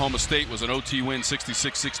against Oklahoma State was an OT win,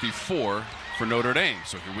 66-64 for Notre Dame.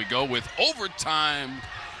 So here we go with overtime.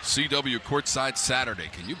 CW courtside Saturday.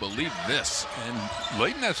 Can you believe this? And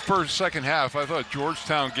late in that second half, I thought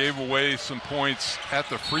Georgetown gave away some points at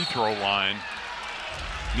the free throw line.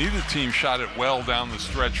 Neither team shot it well down the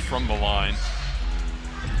stretch from the line.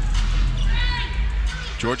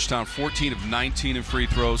 Georgetown 14 of 19 in free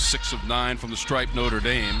throws, 6 of 9 from the stripe. Notre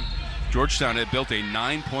Dame. Georgetown had built a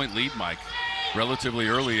 9-point lead, Mike, relatively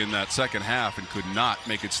early in that second half and could not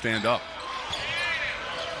make it stand up.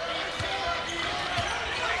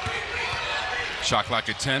 Shot clock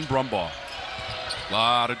at 10, Brumbaugh.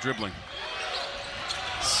 Lot of dribbling.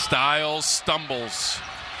 Styles stumbles.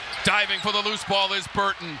 Diving for the loose ball is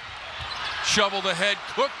Burton. Shoveled ahead,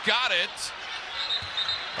 Cook got it.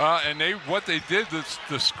 And what they did,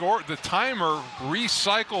 the timer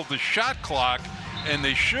recycled the shot clock, and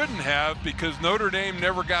they shouldn't have because Notre Dame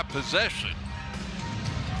never got possession.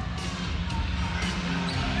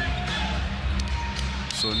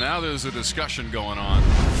 So now there's a discussion going on.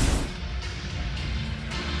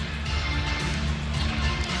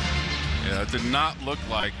 Yeah, it did not look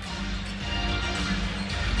like.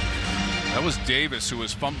 That was Davis who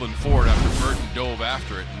was fumbling forward after Burton dove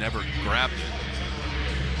after it and never grabbed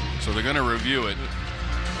it. So they're going to review it.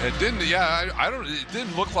 It didn't. Yeah, it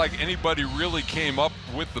didn't look like anybody really came up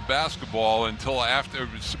with the basketball until after.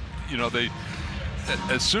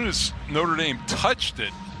 As soon as Notre Dame touched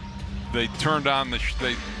it, they turned on they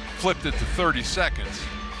flipped it to 30 seconds.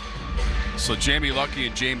 So Jamie Luckey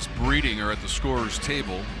and James Breeding are at the scorer's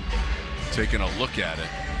table, taking a look at it.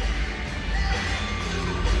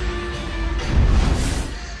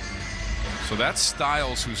 So that's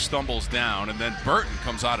Styles who stumbles down, and then Burton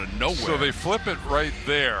comes out of nowhere. So they flip it right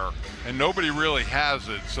there, and nobody really has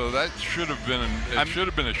it. So that should have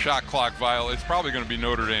been a shot clock violation. It's probably going to be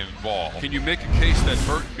Notre Dame's ball. Can you make a case that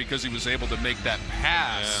Burton, because he was able to make that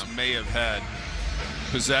pass, may have had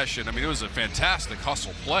possession? I mean, it was a fantastic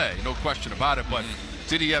hustle play, no question about it. But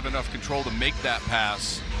did he have enough control to make that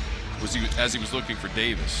pass? As he was looking for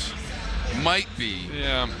Davis? Might be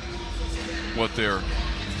what they're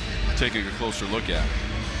taking a closer look at.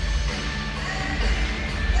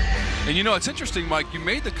 And it's interesting, Mike, you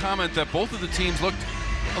made the comment that both of the teams looked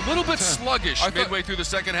a little bit sluggish midway through the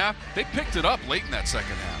second half. They picked it up late in that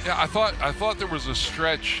second half. Yeah, I thought there was a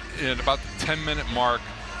stretch in about the 10-minute mark,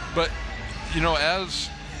 but as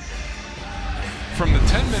from the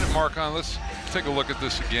 10-minute mark on, let's take a look at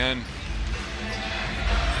this again.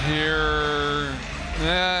 Here,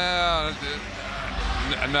 no,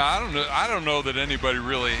 I don't know that anybody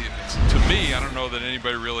really. To me, I don't know that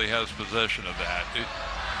anybody really has possession of that.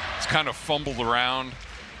 It's kind of fumbled around,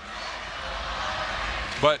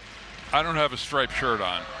 but I don't have a striped shirt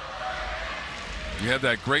on. You have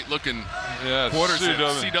that great-looking quarter zip,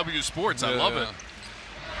 CW Sports. I love it.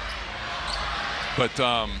 But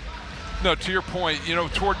no, to your point,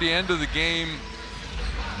 toward the end of the game,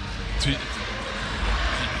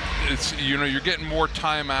 you're getting more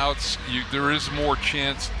timeouts. There is more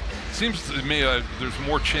chance. It seems to me there's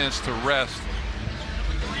more chance to rest.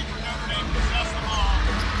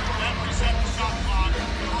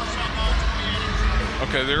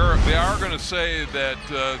 Okay, they are going to say that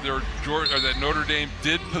that Notre Dame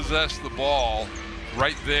did possess the ball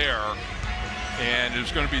right there, and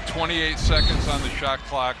there's going to be 28 seconds on the shot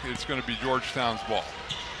clock. It's going to be Georgetown's ball.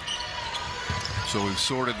 So we've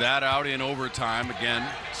sorted that out in overtime. Again,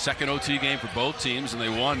 second OT game for both teams, and they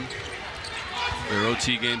won their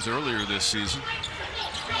OT games earlier this season.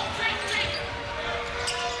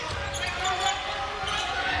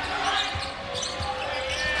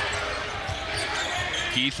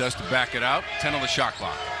 Keith has to back it out. 10 on the shot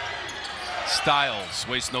clock. Styles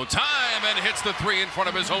wastes no time and hits the three in front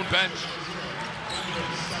of his own bench.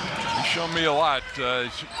 He's shown me a lot.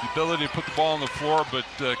 The ability to put the ball on the floor, but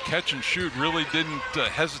catch and shoot, really didn't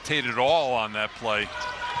hesitate at all on that play.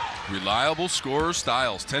 Reliable scorer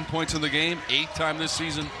Styles. 10 points in the game, 8th time this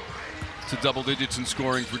season to double digits in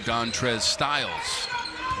scoring for Dontrez Styles.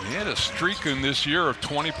 He had a streak in this year of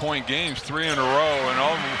 20-point games, 3 in a row, and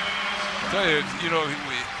I'll tell you,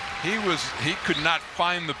 he could not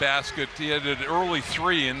find the basket. He had an early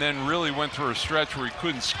three, and then really went through a stretch where he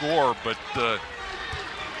couldn't score. But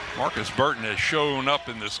Markus Burton has shown up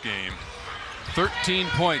in this game. 13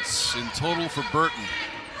 points in total for Burton.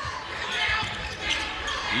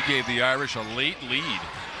 He gave the Irish a late lead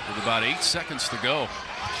with about 8 seconds to go.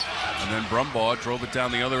 And then Brumbaugh drove it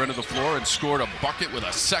down the other end of the floor and scored a bucket with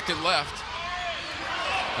a second left.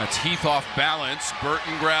 That's Heath off balance.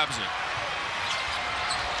 Burton grabs it.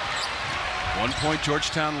 1 point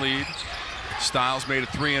Georgetown lead. Styles made a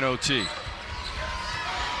 3 in OT.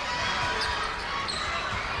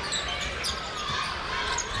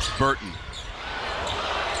 Burton.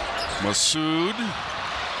 Masood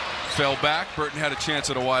fell back. Burton had a chance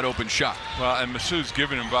at a wide open shot. Well, and Masood's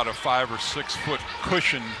given him about a 5 or 6 foot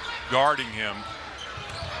cushion guarding him.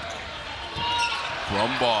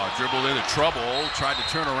 Brumbaugh dribbled into trouble, tried to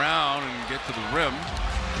turn around and get to the rim.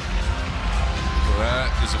 So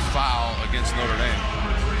that is a foul against Notre Dame.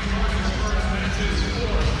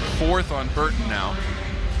 4th on Burton now.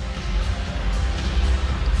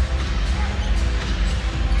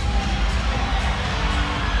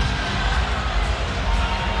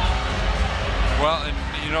 Well, and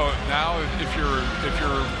now if you're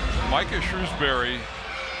Micah Shrewsbury,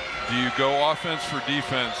 do you go offense for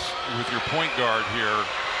defense with your point guard here?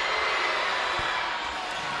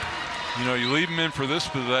 You leave him in for this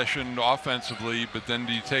possession offensively, but then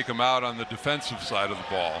do you take him out on the defensive side of the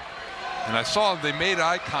ball? And I saw they made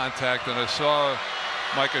eye contact, and I saw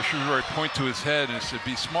Micah Shrewsbury point to his head and said,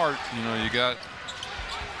 "Be smart. You got."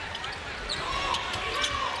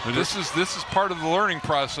 But this is part of the learning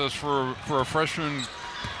process for a freshman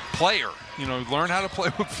player. Learn how to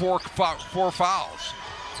play with four fouls.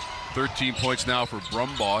 13 points now for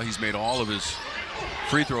Brumbaugh. He's made all of his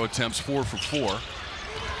free throw attempts 4 for 4.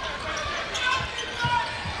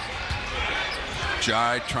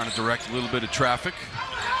 Jai trying to direct a little bit of traffic.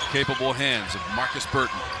 Capable hands of Markus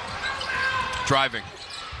Burton. Driving.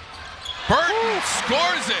 Burton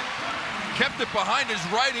scores it. Kept it behind his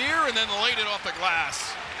right ear and then laid it off the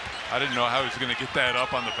glass. I didn't know how he was going to get that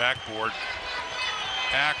up on the backboard.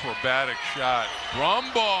 Acrobatic shot.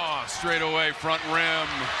 Brumbaugh straight away front rim.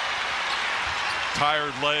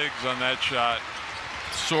 Tired legs on that shot.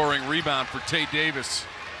 Soaring rebound for Tay Davis.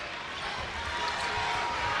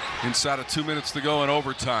 Inside of 2 minutes to go in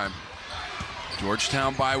overtime.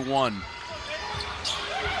 Georgetown by 1.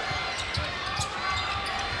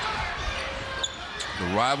 The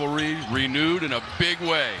rivalry renewed in a big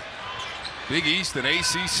way. Big East and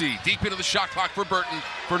ACC. Deep into the shot clock for Burton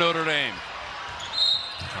for Notre Dame.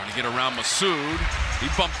 Trying to get around Masood. He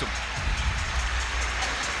bumped him.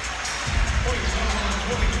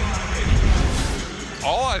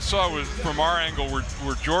 All I saw was from our angle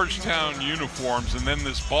were Georgetown uniforms, and then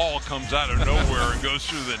this ball comes out of nowhere and goes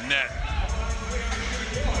through the net.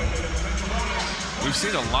 We've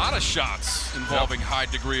seen a lot of shots involving high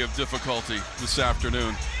degree of difficulty this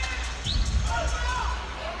afternoon.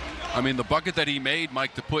 I mean, the bucket that he made,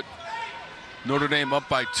 Mike, to put Notre Dame up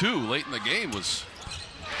by 2 late in the game was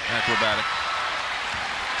acrobatic.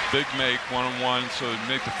 Big make, 1-on-1, so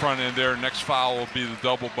make the front end there. Next foul will be the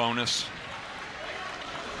double bonus.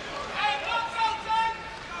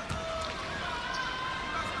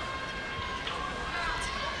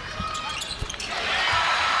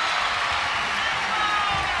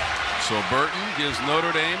 So Burton gives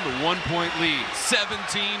Notre Dame the 1 point lead.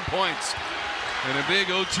 17 points. And a big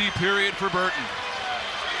OT period for Burton.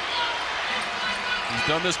 He's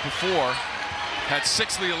done this before. Had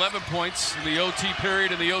 6 of the 11 points in the OT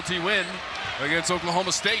period in the OT win against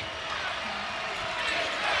Oklahoma State.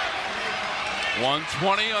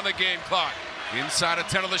 1:20 on the game clock. Inside of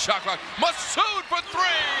 10 of the shot clock. Masood for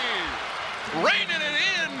 3. Raining it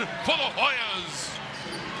in for the Hoyas.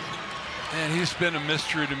 And he's been a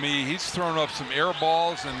mystery to me. He's thrown up some air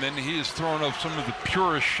balls, and then he has thrown up some of the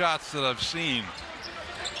purest shots that I've seen.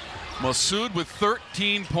 Masood with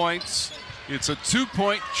 13 points. It's a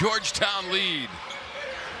 2-point Georgetown lead.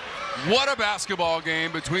 What a basketball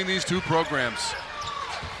game between these two programs.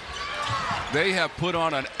 They have put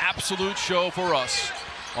on an absolute show for us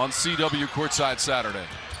on CW Courtside Saturday.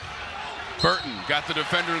 Burton got the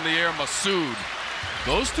defender in the air. Masood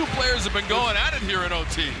Those two players have been going at it here in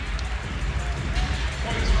OT.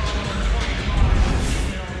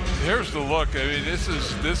 Here's the look. I mean, this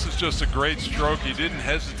is just a great stroke. He didn't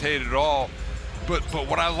hesitate at all. But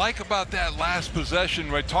what I like about that last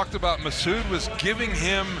possession, I talked about Masood was giving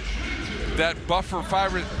him that buffer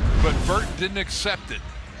fiber, but Burton didn't accept it.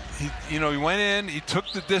 He went in, he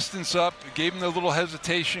took the distance up, gave him the little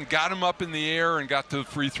hesitation, got him up in the air, and got to the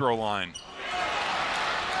free throw line.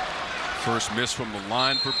 First miss from the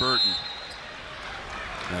line for Burton.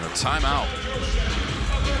 And a timeout.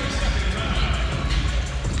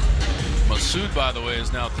 Masood, by the way,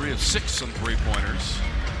 is now 3 of 6 on three-pointers.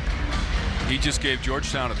 He just gave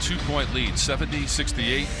Georgetown a 2-point lead,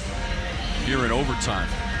 70-68 here in overtime.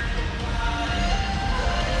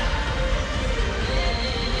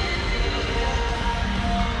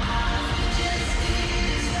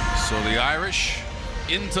 So the Irish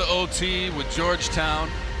into OT with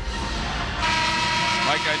Georgetown.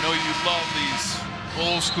 Mike, I know you love these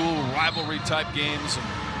old school rivalry type games, and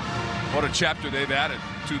what a chapter they've added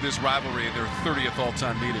to this rivalry in their 30th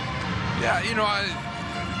all-time meeting. Yeah, I'm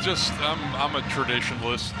a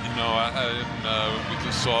traditionalist. We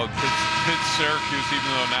just saw Pitt Syracuse,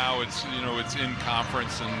 even though now it's in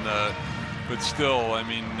conference, and but still, I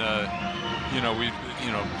mean,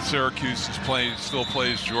 Syracuse still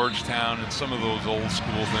plays Georgetown and some of those old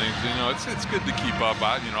school things. It's good to keep up.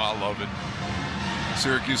 I love it.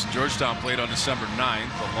 Syracuse and Georgetown played on December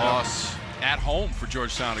 9th. A loss at home for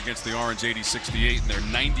Georgetown against the Orange, 80-68 in their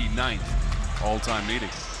 99th all-time meeting.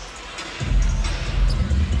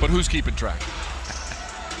 But who's keeping track?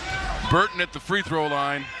 Burton at the free throw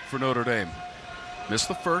line for Notre Dame. Missed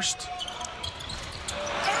the first.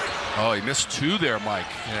 Oh, he missed 2 there, Mike.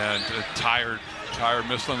 And tired,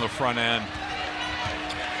 missed on the front end.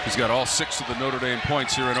 He's got all 6 of the Notre Dame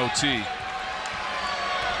points here in OT.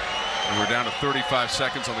 And we're down to 35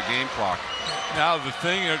 seconds on the game clock. Now the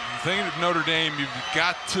thing of Notre Dame, you've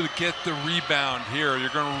got to get the rebound here.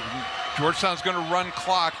 Georgetown's going to run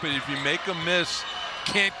clock, but if you make a miss,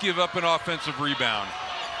 can't give up an offensive rebound.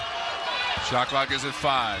 Shot clock is at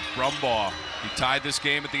 5. Brumbaugh, he tied this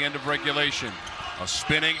game at the end of regulation. A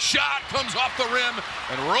spinning shot comes off the rim,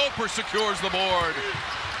 and Roper secures the board.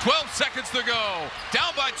 12 seconds to go.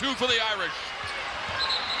 Down by 2 for the Irish.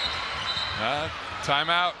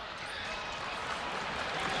 Timeout.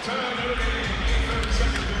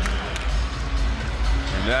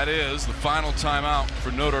 And that is the final timeout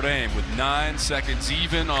for Notre Dame with 9 seconds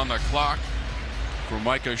even on the clock for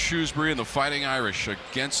Micah Shrewsbury and the Fighting Irish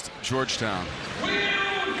against Georgetown.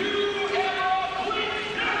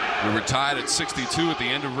 We were tied at 62 at the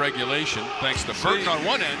end of regulation, thanks to Burton on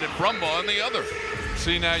one end and Brumbaugh on the other.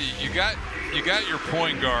 See, now you got your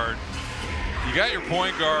point guard. You got your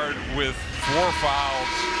point guard with 4 fouls.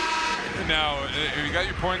 Now, if you got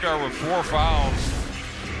your point guard with 4 fouls,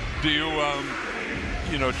 do you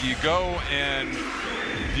go and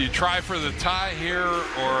do you try for the tie here,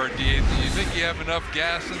 or do you think you have enough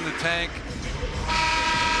gas in the tank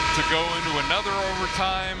to go into another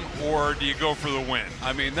overtime, or do you go for the win?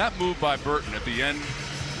 I mean, that move by Burton at the end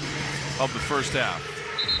of the first half,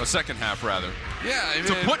 a second half rather. Yeah, I mean,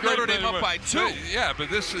 to put Notre Dame up by 2. But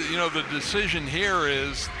this is, the decision here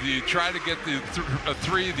is: do you try to get a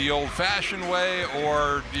 3 the old-fashioned way,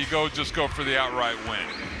 or do you just go for the outright win?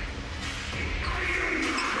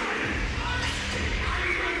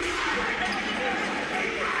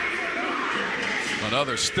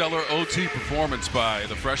 Another stellar OT performance by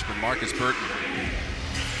the freshman Markus Burton.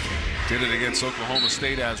 Did it against Oklahoma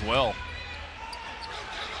State as well.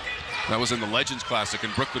 That was in the Legends Classic in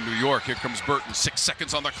Brooklyn, New York. Here comes Burton, 6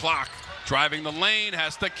 seconds on the clock. Driving the lane,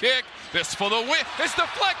 has to kick. This for the win. It's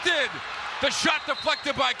deflected. The shot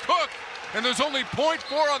deflected by Cook. And there's only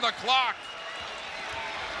 0.4 on the clock.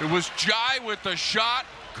 It was Jai with the shot.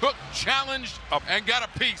 Cook challenged and got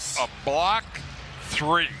a piece. A block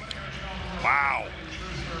 3. Wow.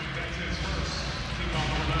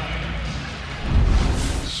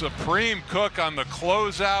 Supreme Cook on the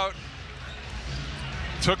closeout.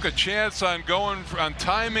 Took a chance on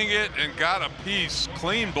timing it and got a piece.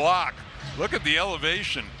 Clean block. Look at the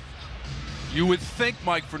elevation. You would think,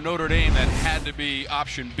 Mike, for Notre Dame that had to be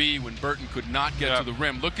option B when Burton could not get to the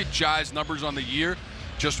rim. Look at Jai's numbers on the year.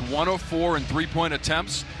 Just 1 of 4 in 3-point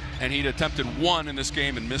attempts, and he'd attempted 1 in this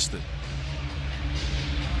game and missed it.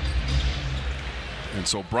 And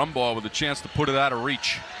so Brumbaugh with a chance to put it out of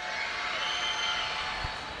reach.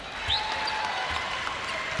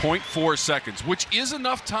 0.4 seconds, which is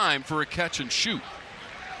enough time for a catch and shoot.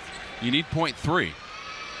 You need 0.3.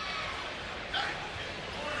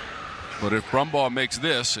 But if Brumbaugh makes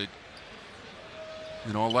this, it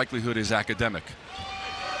in all likelihood is academic.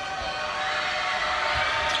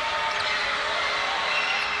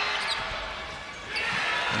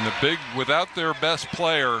 And the big, without their best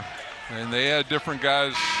player, and they had different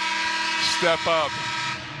guys step up.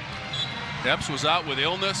 Epps was out with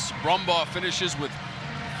illness. Brumbaugh finishes with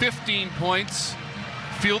 15 points.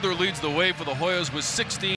 Fielder leads the way for the Hoyas with 16.